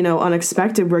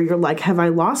 unexpected, where you're like, have I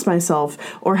lost myself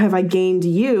or have I gained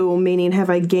you? Meaning, have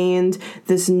I gained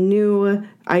this new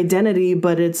identity,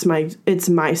 but it's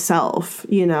myself,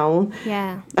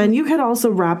 Yeah. And you could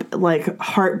also wrap like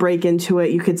heartbreak into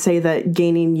it. You could say that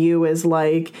gaining you is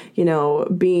like,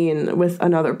 being with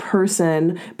another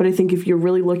person. But I think if you're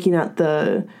really looking at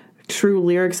the true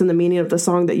lyrics and the meaning of the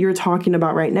song that you're talking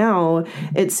about right now,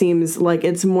 it seems like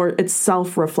it's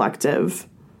self-reflective.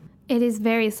 It is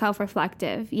very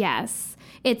self-reflective, yes.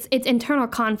 It's internal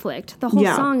conflict. The whole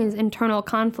song is internal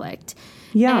conflict.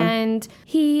 Yeah. And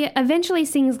he eventually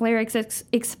sings lyrics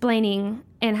explaining,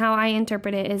 and how I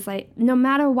interpret it is like, no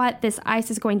matter what, this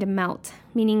ice is going to melt,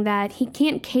 meaning that he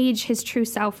can't cage his true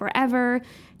self forever.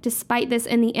 Despite this,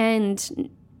 in the end,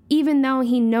 even though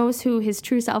he knows who his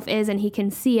true self is and he can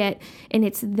see it and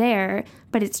it's there,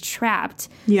 but it's trapped.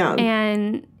 Yeah.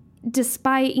 And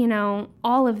despite,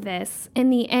 all of this, in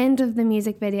the end of the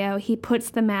music video, he puts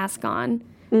the mask on,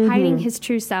 hiding his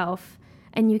true self.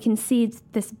 And you can see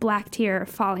this black tear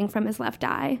falling from his left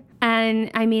eye.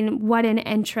 And I mean, what an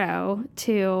intro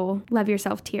to Love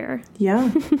Yourself Tear.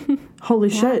 Yeah. Holy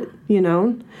shit,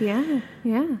 Yeah,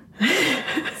 yeah.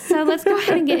 So let's go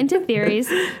ahead and get into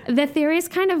theories. The theories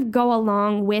kind of go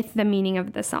along with the meaning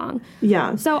of the song.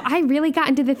 Yeah. So I really got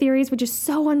into the theories, which is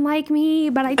so unlike me,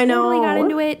 but I totally got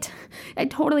into it. I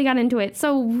totally got into it.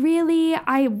 So really,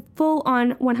 I full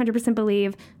on 100%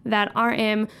 believe that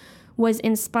RM was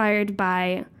inspired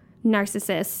by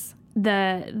Narcissus,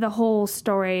 the whole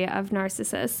story of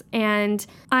Narcissus. And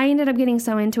I ended up getting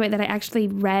so into it that I actually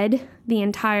read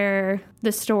the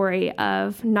story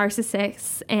of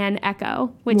Narcissus and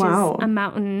Echo, which is a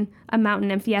mountain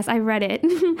nymph. Yes, I read it.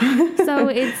 So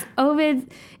it's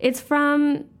Ovid.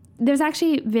 There's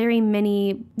actually very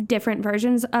many different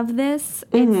versions of this.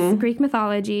 It's Greek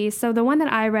mythology. So the one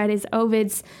that I read is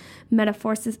Ovid's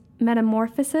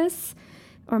Metamorphoses.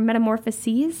 Or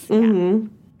Metamorphoses. Yeah.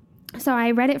 So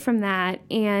I read it from that,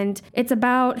 and it's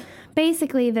about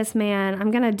basically this man.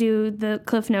 I'm going to do the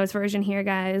Cliff Notes version here,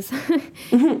 guys.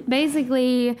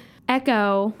 Basically,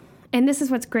 Echo, and this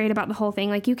is what's great about the whole thing.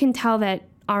 Like, you can tell that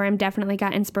RM definitely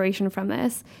got inspiration from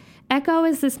this. Echo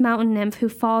is this mountain nymph who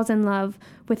falls in love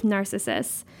with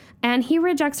Narcissus, and he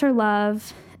rejects her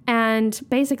love. And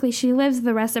basically, she lives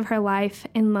the rest of her life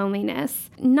in loneliness.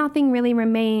 Nothing really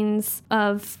remains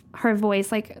of her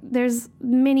voice. Like, there's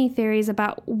many theories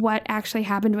about what actually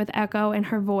happened with Echo and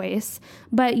her voice.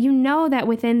 But you know that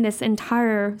within this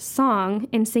entire song,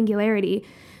 in singularity,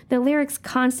 the lyrics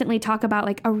constantly talk about,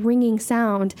 like, a ringing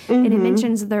sound. And it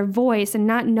mentions their voice and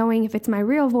not knowing if it's my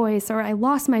real voice or I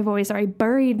lost my voice or I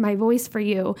buried my voice for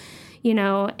you,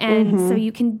 And so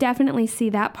you can definitely see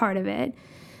that part of it.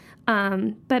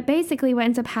 But basically what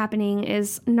ends up happening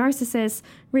is Narcissus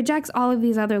rejects all of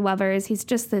these other lovers. He's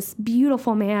just this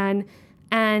beautiful man.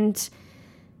 And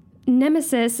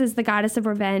Nemesis is the goddess of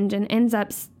revenge and ends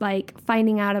up like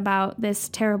finding out about this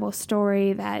terrible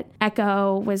story that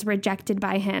Echo was rejected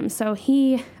by him. So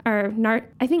I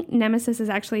think Nemesis is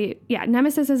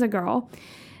Nemesis is a girl.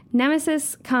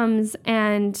 Nemesis comes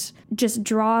and just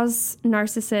draws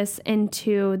Narcissus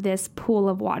into this pool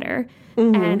of water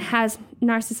and has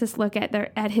Narcissus look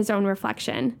at his own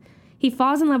reflection. He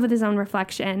falls in love with his own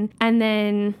reflection, and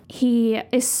then he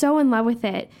is so in love with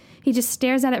it. He just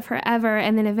stares at it forever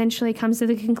and then eventually comes to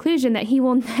the conclusion that he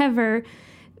will never,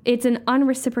 it's an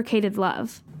unreciprocated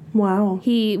love. Wow.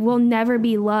 He will never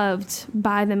be loved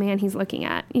by the man he's looking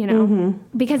at,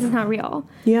 because it's not real.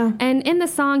 Yeah. And in the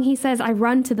song, he says, I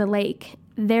run to the lake.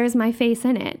 There's my face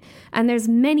in it. And there's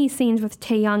many scenes with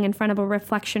Taehyung in front of a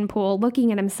reflection pool,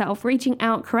 looking at himself, reaching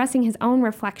out, caressing his own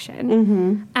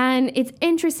reflection. And it's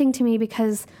interesting to me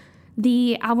because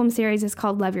the album series is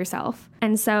called Love Yourself.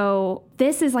 And so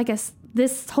this is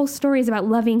this whole story is about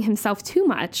loving himself too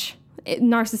much.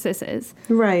 Narcissus is.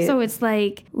 Right. So it's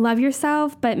like, love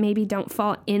yourself, but maybe don't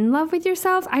fall in love with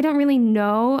yourself. I don't really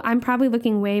know. I'm probably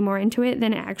looking way more into it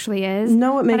than it actually is.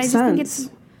 No, it makes sense. But I just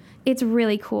think it's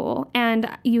really cool. And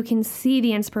you can see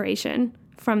the inspiration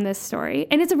from this story.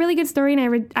 And it's a really good story,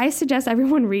 and I suggest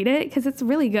everyone read it because it's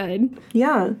really good.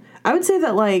 Yeah. I would say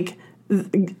that, like,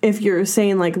 if you're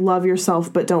saying, like, love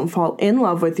yourself but don't fall in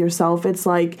love with yourself, it's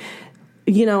like,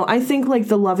 I think, like,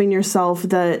 the loving yourself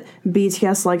that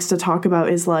BTS likes to talk about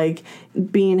is, like,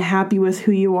 being happy with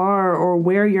who you are or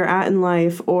where you're at in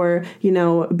life, or,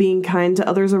 being kind to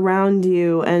others around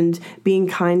you and being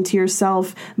kind to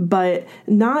yourself, but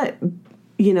not,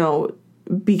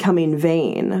 becoming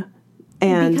vain.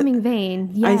 And becoming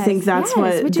vain, yes. I think that's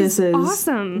what this is.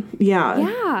 Awesome. Yeah.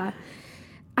 Yeah.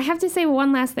 I have to say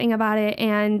one last thing about it,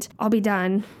 and I'll be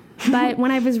done. But when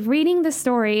I was reading the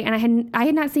story, and I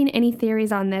had not seen any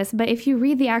theories on this, but if you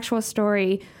read the actual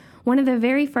story, one of the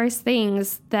very first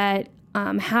things that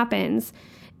happens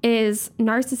is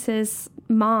Narcissus'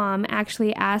 mom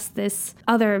actually asked this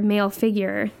other male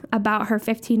figure about her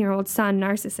 15-year-old son,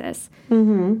 Narcissus.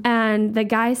 And the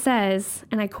guy says,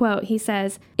 and I quote, he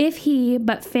says, "If he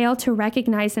but fail to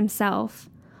recognize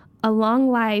himself, a long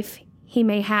life he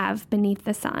may have beneath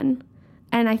the sun."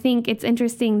 And I think it's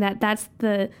interesting that that's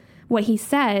what he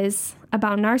says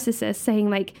about Narcissus, saying,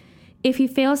 like, if he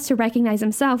fails to recognize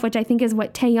himself, which I think is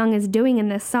what Taehyung is doing in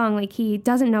this song, like, he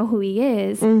doesn't know who he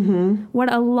is, what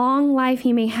a long life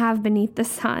he may have beneath the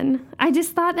sun. I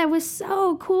just thought that was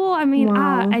so cool. I mean,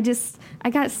 wow. I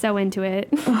got so into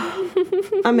it.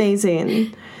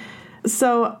 Amazing.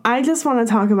 So I just want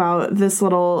to talk about this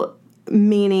little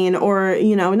meaning, or,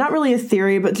 not really a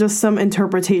theory, but just some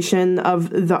interpretation of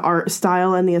the art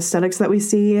style and the aesthetics that we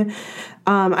see.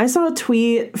 I saw a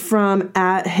tweet from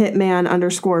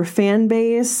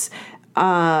 @hitman_fanbase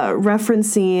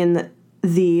referencing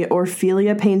the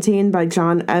Ophelia painting by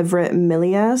John Everett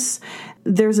Milius.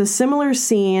 There's a similar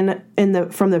scene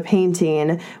from the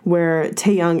painting where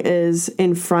Taehyung is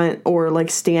in front, or like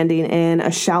standing in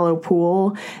a shallow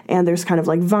pool, and there's kind of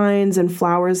like vines and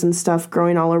flowers and stuff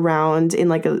growing all around in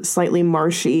like a slightly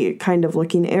marshy kind of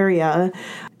looking area.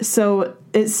 So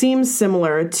it seems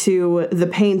similar to the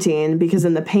painting, because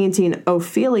in the painting,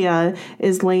 Ophelia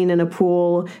is laying in a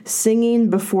pool singing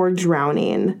before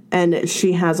drowning, and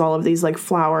she has all of these like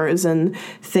flowers and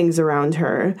things around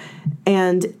her.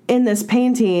 And in this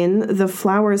painting, the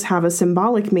flowers have a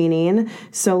symbolic meaning.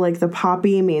 So like the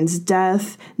poppy means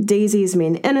death, daisies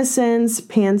mean innocence,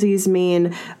 pansies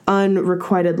mean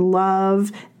unrequited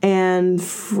love, and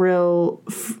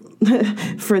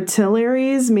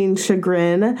fritillaries mean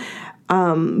chagrin.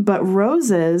 But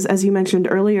roses, as you mentioned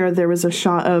earlier, there was a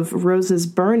shot of roses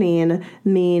burning,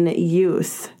 mean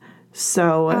youth.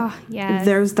 So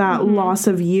there's that loss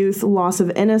of youth, loss of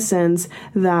innocence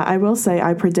that I will say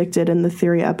I predicted in the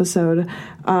theory episode.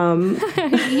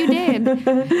 You did.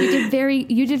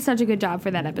 You did such a good job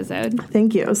for that episode.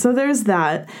 Thank you. So there's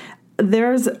that.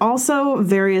 There's also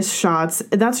various shots.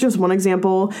 That's just one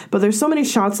example, but there's so many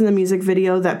shots in the music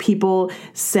video that people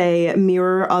say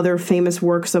mirror other famous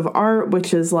works of art,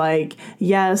 which is like,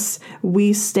 yes,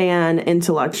 we stan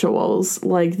intellectuals.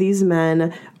 Like, these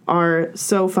men are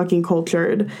so fucking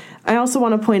cultured. I also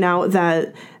want to point out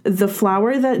that the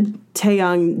flower that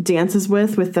Taehyung dances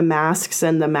with the masks,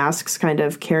 and the masks kind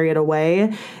of carry it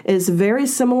away, is very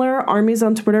similar. Armies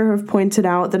on Twitter have pointed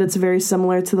out that it's very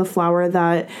similar to the flower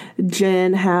that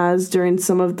Jin has during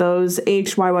some of those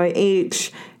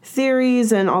HYYH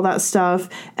theories and all that stuff,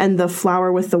 and the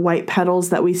flower with the white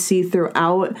petals that we see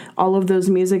throughout all of those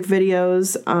music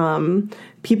videos.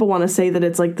 People want to say that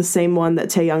it's like the same one that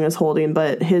Taehyung is holding,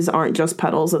 but his aren't just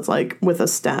petals, it's like with a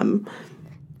stem.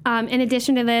 In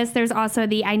addition to this, there's also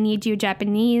the I Need You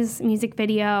Japanese music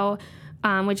video,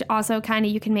 which also kind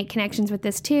of you can make connections with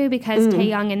this too, because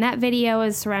Taehyung in that video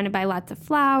is surrounded by lots of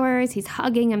flowers. He's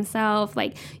hugging himself.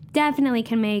 Like, definitely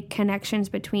can make connections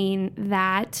between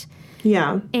that.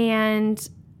 Yeah. And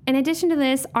in addition to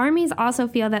this, ARMYs also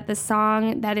feel that the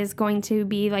song that is going to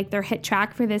be like their hit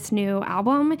track for this new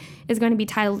album is going to be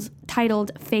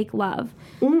titled Fake Love.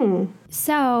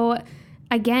 So,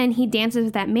 again, he dances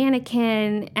with that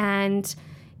mannequin, and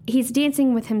he's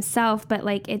dancing with himself, but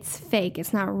like it's fake.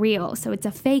 It's not real. So it's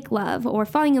a fake love, or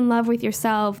falling in love with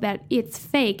yourself that it's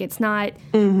fake. It's not,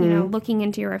 looking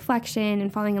into your reflection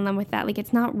and falling in love with that. Like,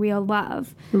 it's not real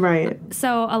love. Right.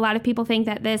 So a lot of people think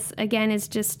that this, again, is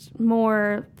just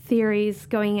more theories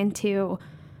going into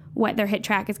what their hit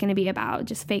track is going to be about,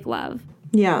 just fake love.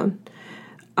 Yeah.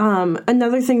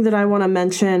 Another thing that I want to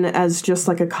mention as just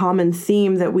like a common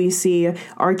theme that we see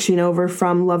arching over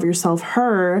from Love Yourself,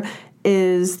 Her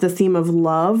is the theme of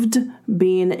loved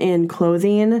being in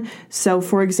clothing. So,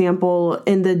 for example,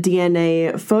 in the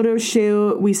DNA photo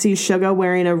shoot, we see Suga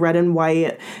wearing a red and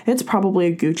white. It's probably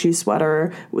a Gucci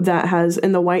sweater that has,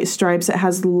 in the white stripes, it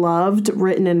has loved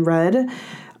written in red.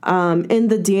 In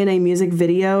the DNA music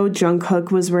video,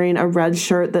 Jungkook was wearing a red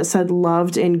shirt that said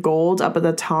loved in gold up at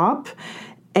the top.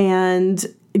 And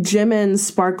Jimin's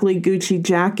sparkly Gucci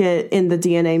jacket in the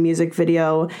DNA music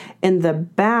video, in the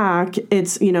back,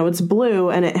 it's blue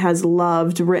and it has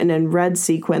loved written in red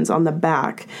sequins on the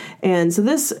back. And so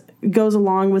this goes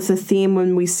along with the theme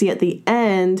when we see at the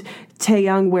end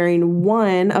Taehyung wearing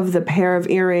one of the pair of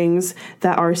earrings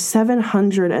that are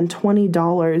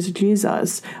 $720.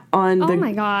 Jesus. Oh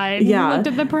my God. Yeah. You looked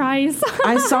at the price.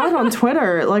 I saw it on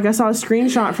Twitter. Like, I saw a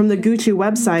screenshot from the Gucci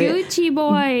website. Gucci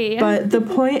boy. But the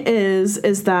point is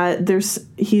that they're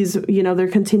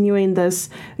continuing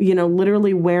this,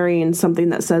 literally wearing something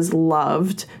that says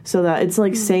loved, so that it's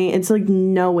like saying, it's like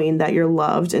knowing that you're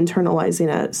loved,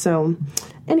 internalizing it. So,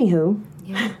 anywho.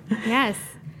 Yeah. Yes.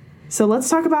 So let's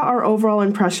talk about our overall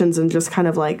impressions and just kind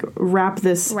of like wrap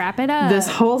it up. This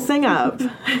whole thing up.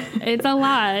 It's a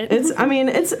lot.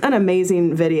 It's an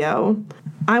amazing video.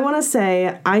 I want to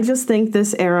say, I just think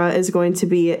this era is going to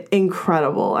be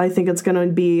incredible. I think it's going to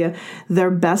be their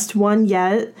best one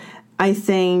yet. I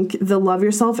think the Love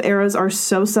Yourself eras are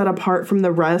so set apart from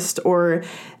the rest, or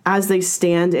as they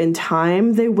stand in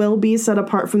time, they will be set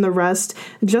apart from the rest,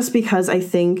 just because I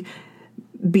think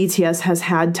BTS has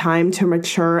had time to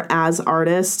mature as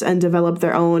artists and develop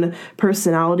their own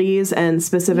personalities and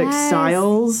specific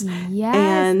styles. Yes,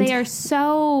 and they are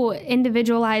so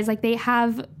individualized. Like, they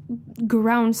have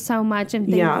grown so much,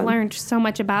 and they've learned so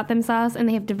much about themselves, and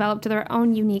they have developed their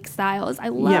own unique styles. I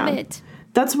love it.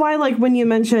 That's why, like, when you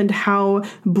mentioned how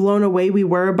blown away we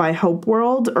were by Hope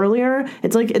World earlier,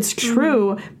 it's like, it's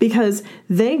true, because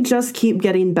they just keep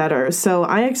getting better. So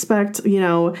I expect,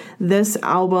 this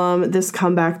album, this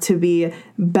comeback to be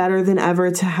better than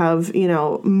ever, to have,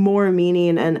 more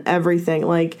meaning and everything.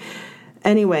 Like,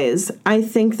 anyways, I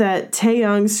think that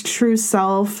Taehyung's true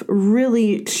self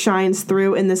really shines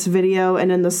through in this video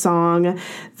and in the song.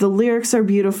 The lyrics are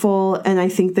beautiful, and I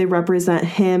think they represent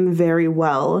him very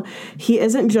well. He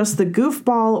isn't just the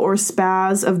goofball or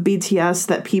spaz of BTS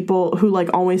that people who like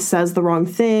always says the wrong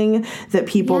thing, that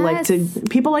people like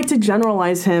to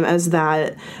generalize him as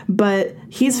that, but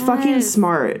he's fucking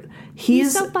smart.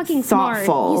 He's so fucking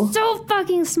thoughtful. Smart. He's so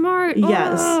fucking smart.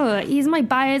 Yes. Ugh. He's my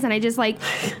bias, and I just I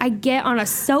get on a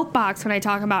soapbox when I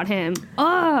talk about him.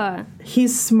 Ugh.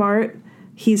 He's smart.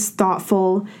 He's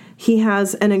thoughtful. He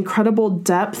has an incredible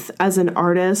depth as an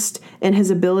artist, and his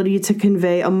ability to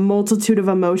convey a multitude of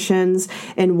emotions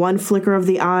in one flicker of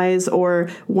the eyes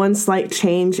or one slight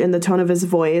change in the tone of his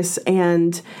voice.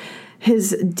 And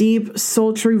his deep,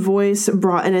 sultry voice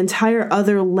brought an entire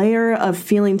other layer of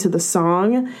feeling to the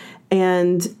song.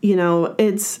 And,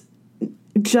 it's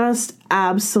just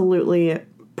absolutely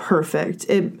perfect.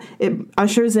 It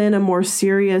ushers in a more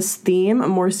serious theme, a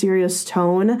more serious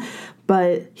tone,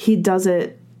 but he does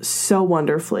it so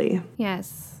wonderfully.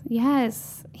 Yes.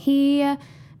 He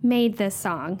made this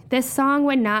song. This song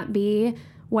would not be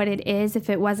what it is if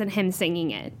it wasn't him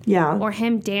singing it. Yeah. Or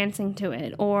him dancing to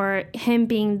it, or him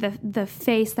being the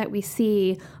face that we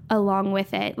see along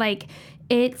with it. Like,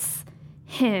 it's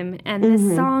him. And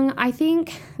this song, I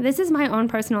think, this is my own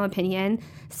personal opinion,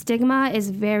 Stigma is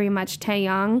very much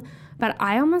Taehyung, but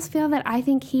I almost feel that I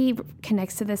think he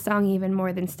connects to this song even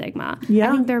more than Stigma. Yeah.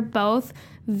 I think they're both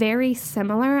very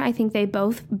similar. I think they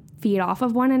both feed off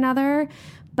of one another.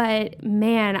 But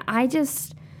man, I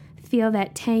just feel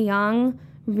that Taehyung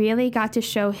really got to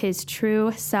show his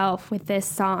true self with this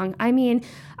song. I mean,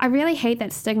 I really hate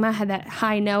that Stigma had that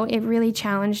high note. It really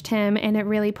challenged him and it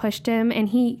really pushed him, and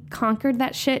he conquered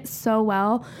that shit so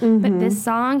well. But this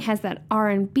song has that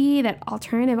R&B, that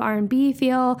alternative R&B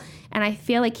feel, and I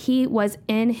feel like he was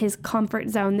in his comfort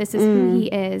zone. This is who he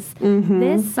is.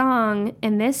 This song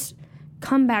and this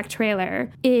comeback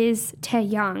trailer is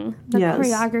Taehyung. The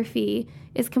choreography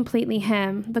is completely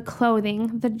him. The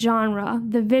clothing, the genre,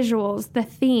 the visuals, the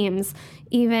themes,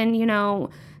 even, you know,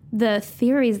 the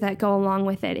theories that go along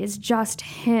with it is just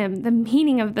him. The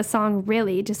meaning of the song,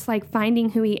 really, just like finding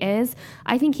who he is.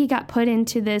 I think he got put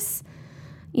into this,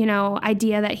 you know,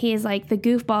 idea that he is like the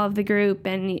goofball of the group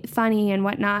and funny and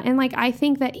whatnot. And like, I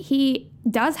think that he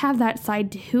does have that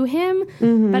side to him,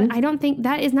 but I don't think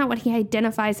that is not what he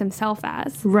identifies himself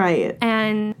as. Right.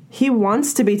 And he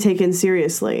wants to be taken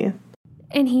seriously.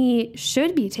 And he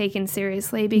should be taken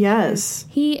seriously because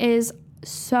he is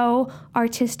so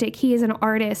artistic. He is an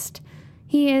artist.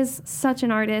 He is such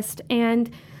an artist. And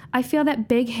I feel that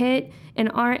Big Hit and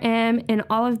RM and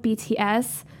all of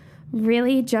BTS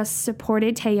really just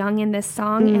supported Taehyung in this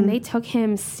song, and they took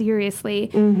him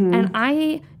seriously. And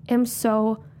I am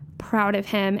so proud of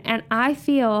him, and I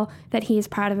feel that he's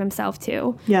proud of himself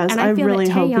too. Yes, and I really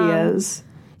hope he is.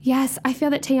 Yes, I feel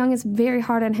that Taehyung is very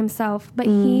hard on himself, but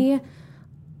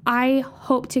I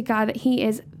hope to God that he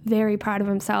is very proud of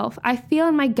himself. I feel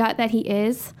in my gut that he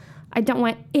is. I don't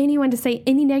want anyone to say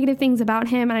any negative things about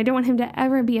him, and I don't want him to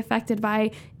ever be affected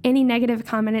by any negative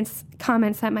comments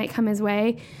that might come his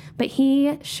way. But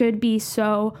he should be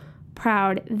so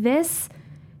proud. This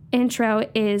intro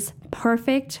is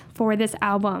perfect for this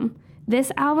album.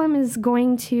 This album is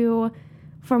going to,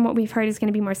 from what we've heard, is going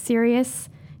to be more serious.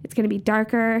 It's going to be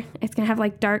darker. It's going to have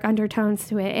like dark undertones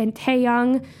to it. And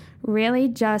Taehyung really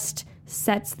just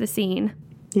sets the scene.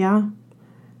 Yeah.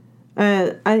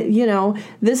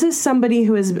 This is somebody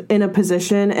who is in a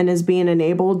position and is being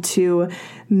enabled to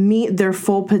meet their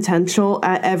full potential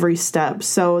at every step.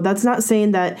 So that's not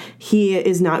saying that he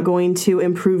is not going to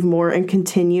improve more and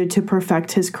continue to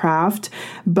perfect his craft,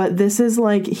 but this is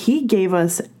like he gave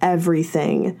us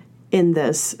everything in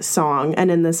this song and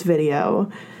in this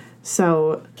video.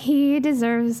 So he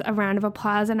deserves a round of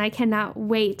applause, and I cannot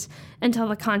wait until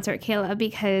the concert, Kayla,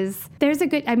 because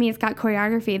it's got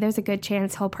choreography. There's a good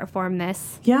chance he'll perform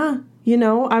this. Yeah.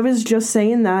 I was just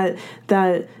saying that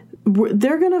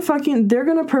they're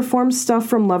gonna perform stuff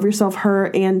from Love Yourself, Her,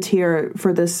 and Tear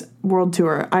for this world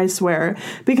tour, I swear,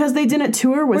 because they didn't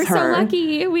tour with her. We're so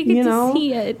lucky we get to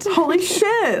see it. Holy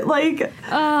shit.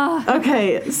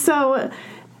 Okay, so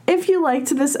if you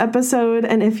liked this episode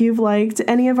and if you've liked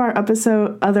any of our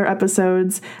other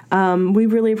episodes, we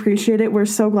really appreciate it. We're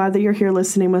so glad that you're here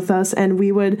listening with us, and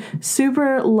we would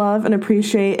super love and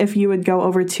appreciate if you would go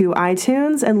over to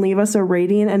iTunes and leave us a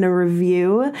rating and a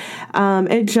review.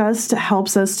 It just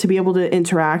helps us to be able to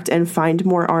interact and find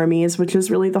more armies, which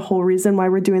is really the whole reason why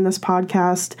we're doing this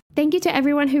podcast. Thank you to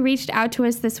everyone who reached out to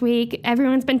us this week.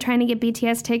 Everyone's been trying to get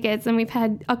BTS tickets, and we've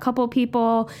had a couple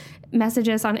people message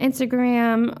us on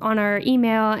Instagram, on our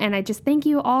email, and I just thank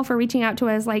you all for reaching out to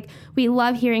us. Like, we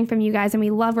love hearing from you guys, and we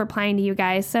love replying to you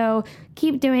guys. So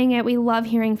keep doing it. We love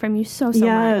hearing from you so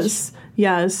much.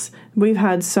 Yes. We've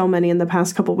had so many in the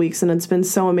past couple weeks, and it's been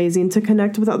so amazing to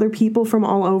connect with other people from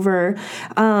all over.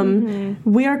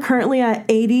 We are currently at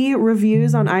 80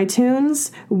 reviews on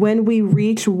iTunes. When we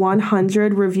reach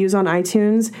 100 reviews on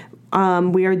iTunes,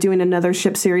 we are doing another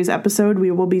Ship Series episode. We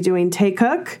will be doing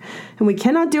Taekook, and we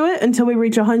cannot do it until we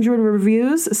reach 100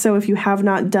 reviews. So if you have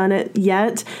not done it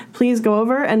yet, please go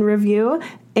over and review,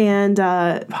 and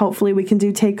hopefully we can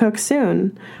do Taekook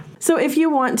soon. So if you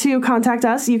want to contact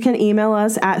us, you can email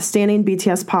us at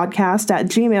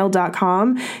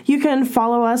standingbtspodcast@gmail.com. You can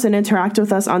follow us and interact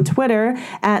with us on Twitter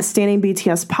at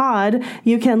standingbtspod.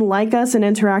 You can like us and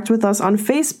interact with us on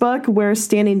Facebook. We're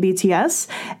Standing BTS.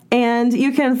 And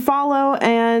you can follow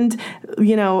and,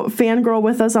 fangirl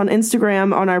with us on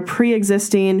Instagram on our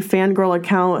pre-existing fangirl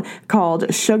account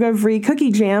called Sugar-Free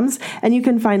Cookie Jams. And you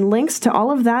can find links to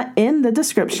all of that in the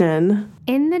description.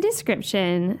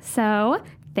 So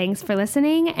thanks for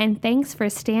listening, and thanks for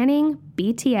standing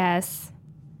BTS.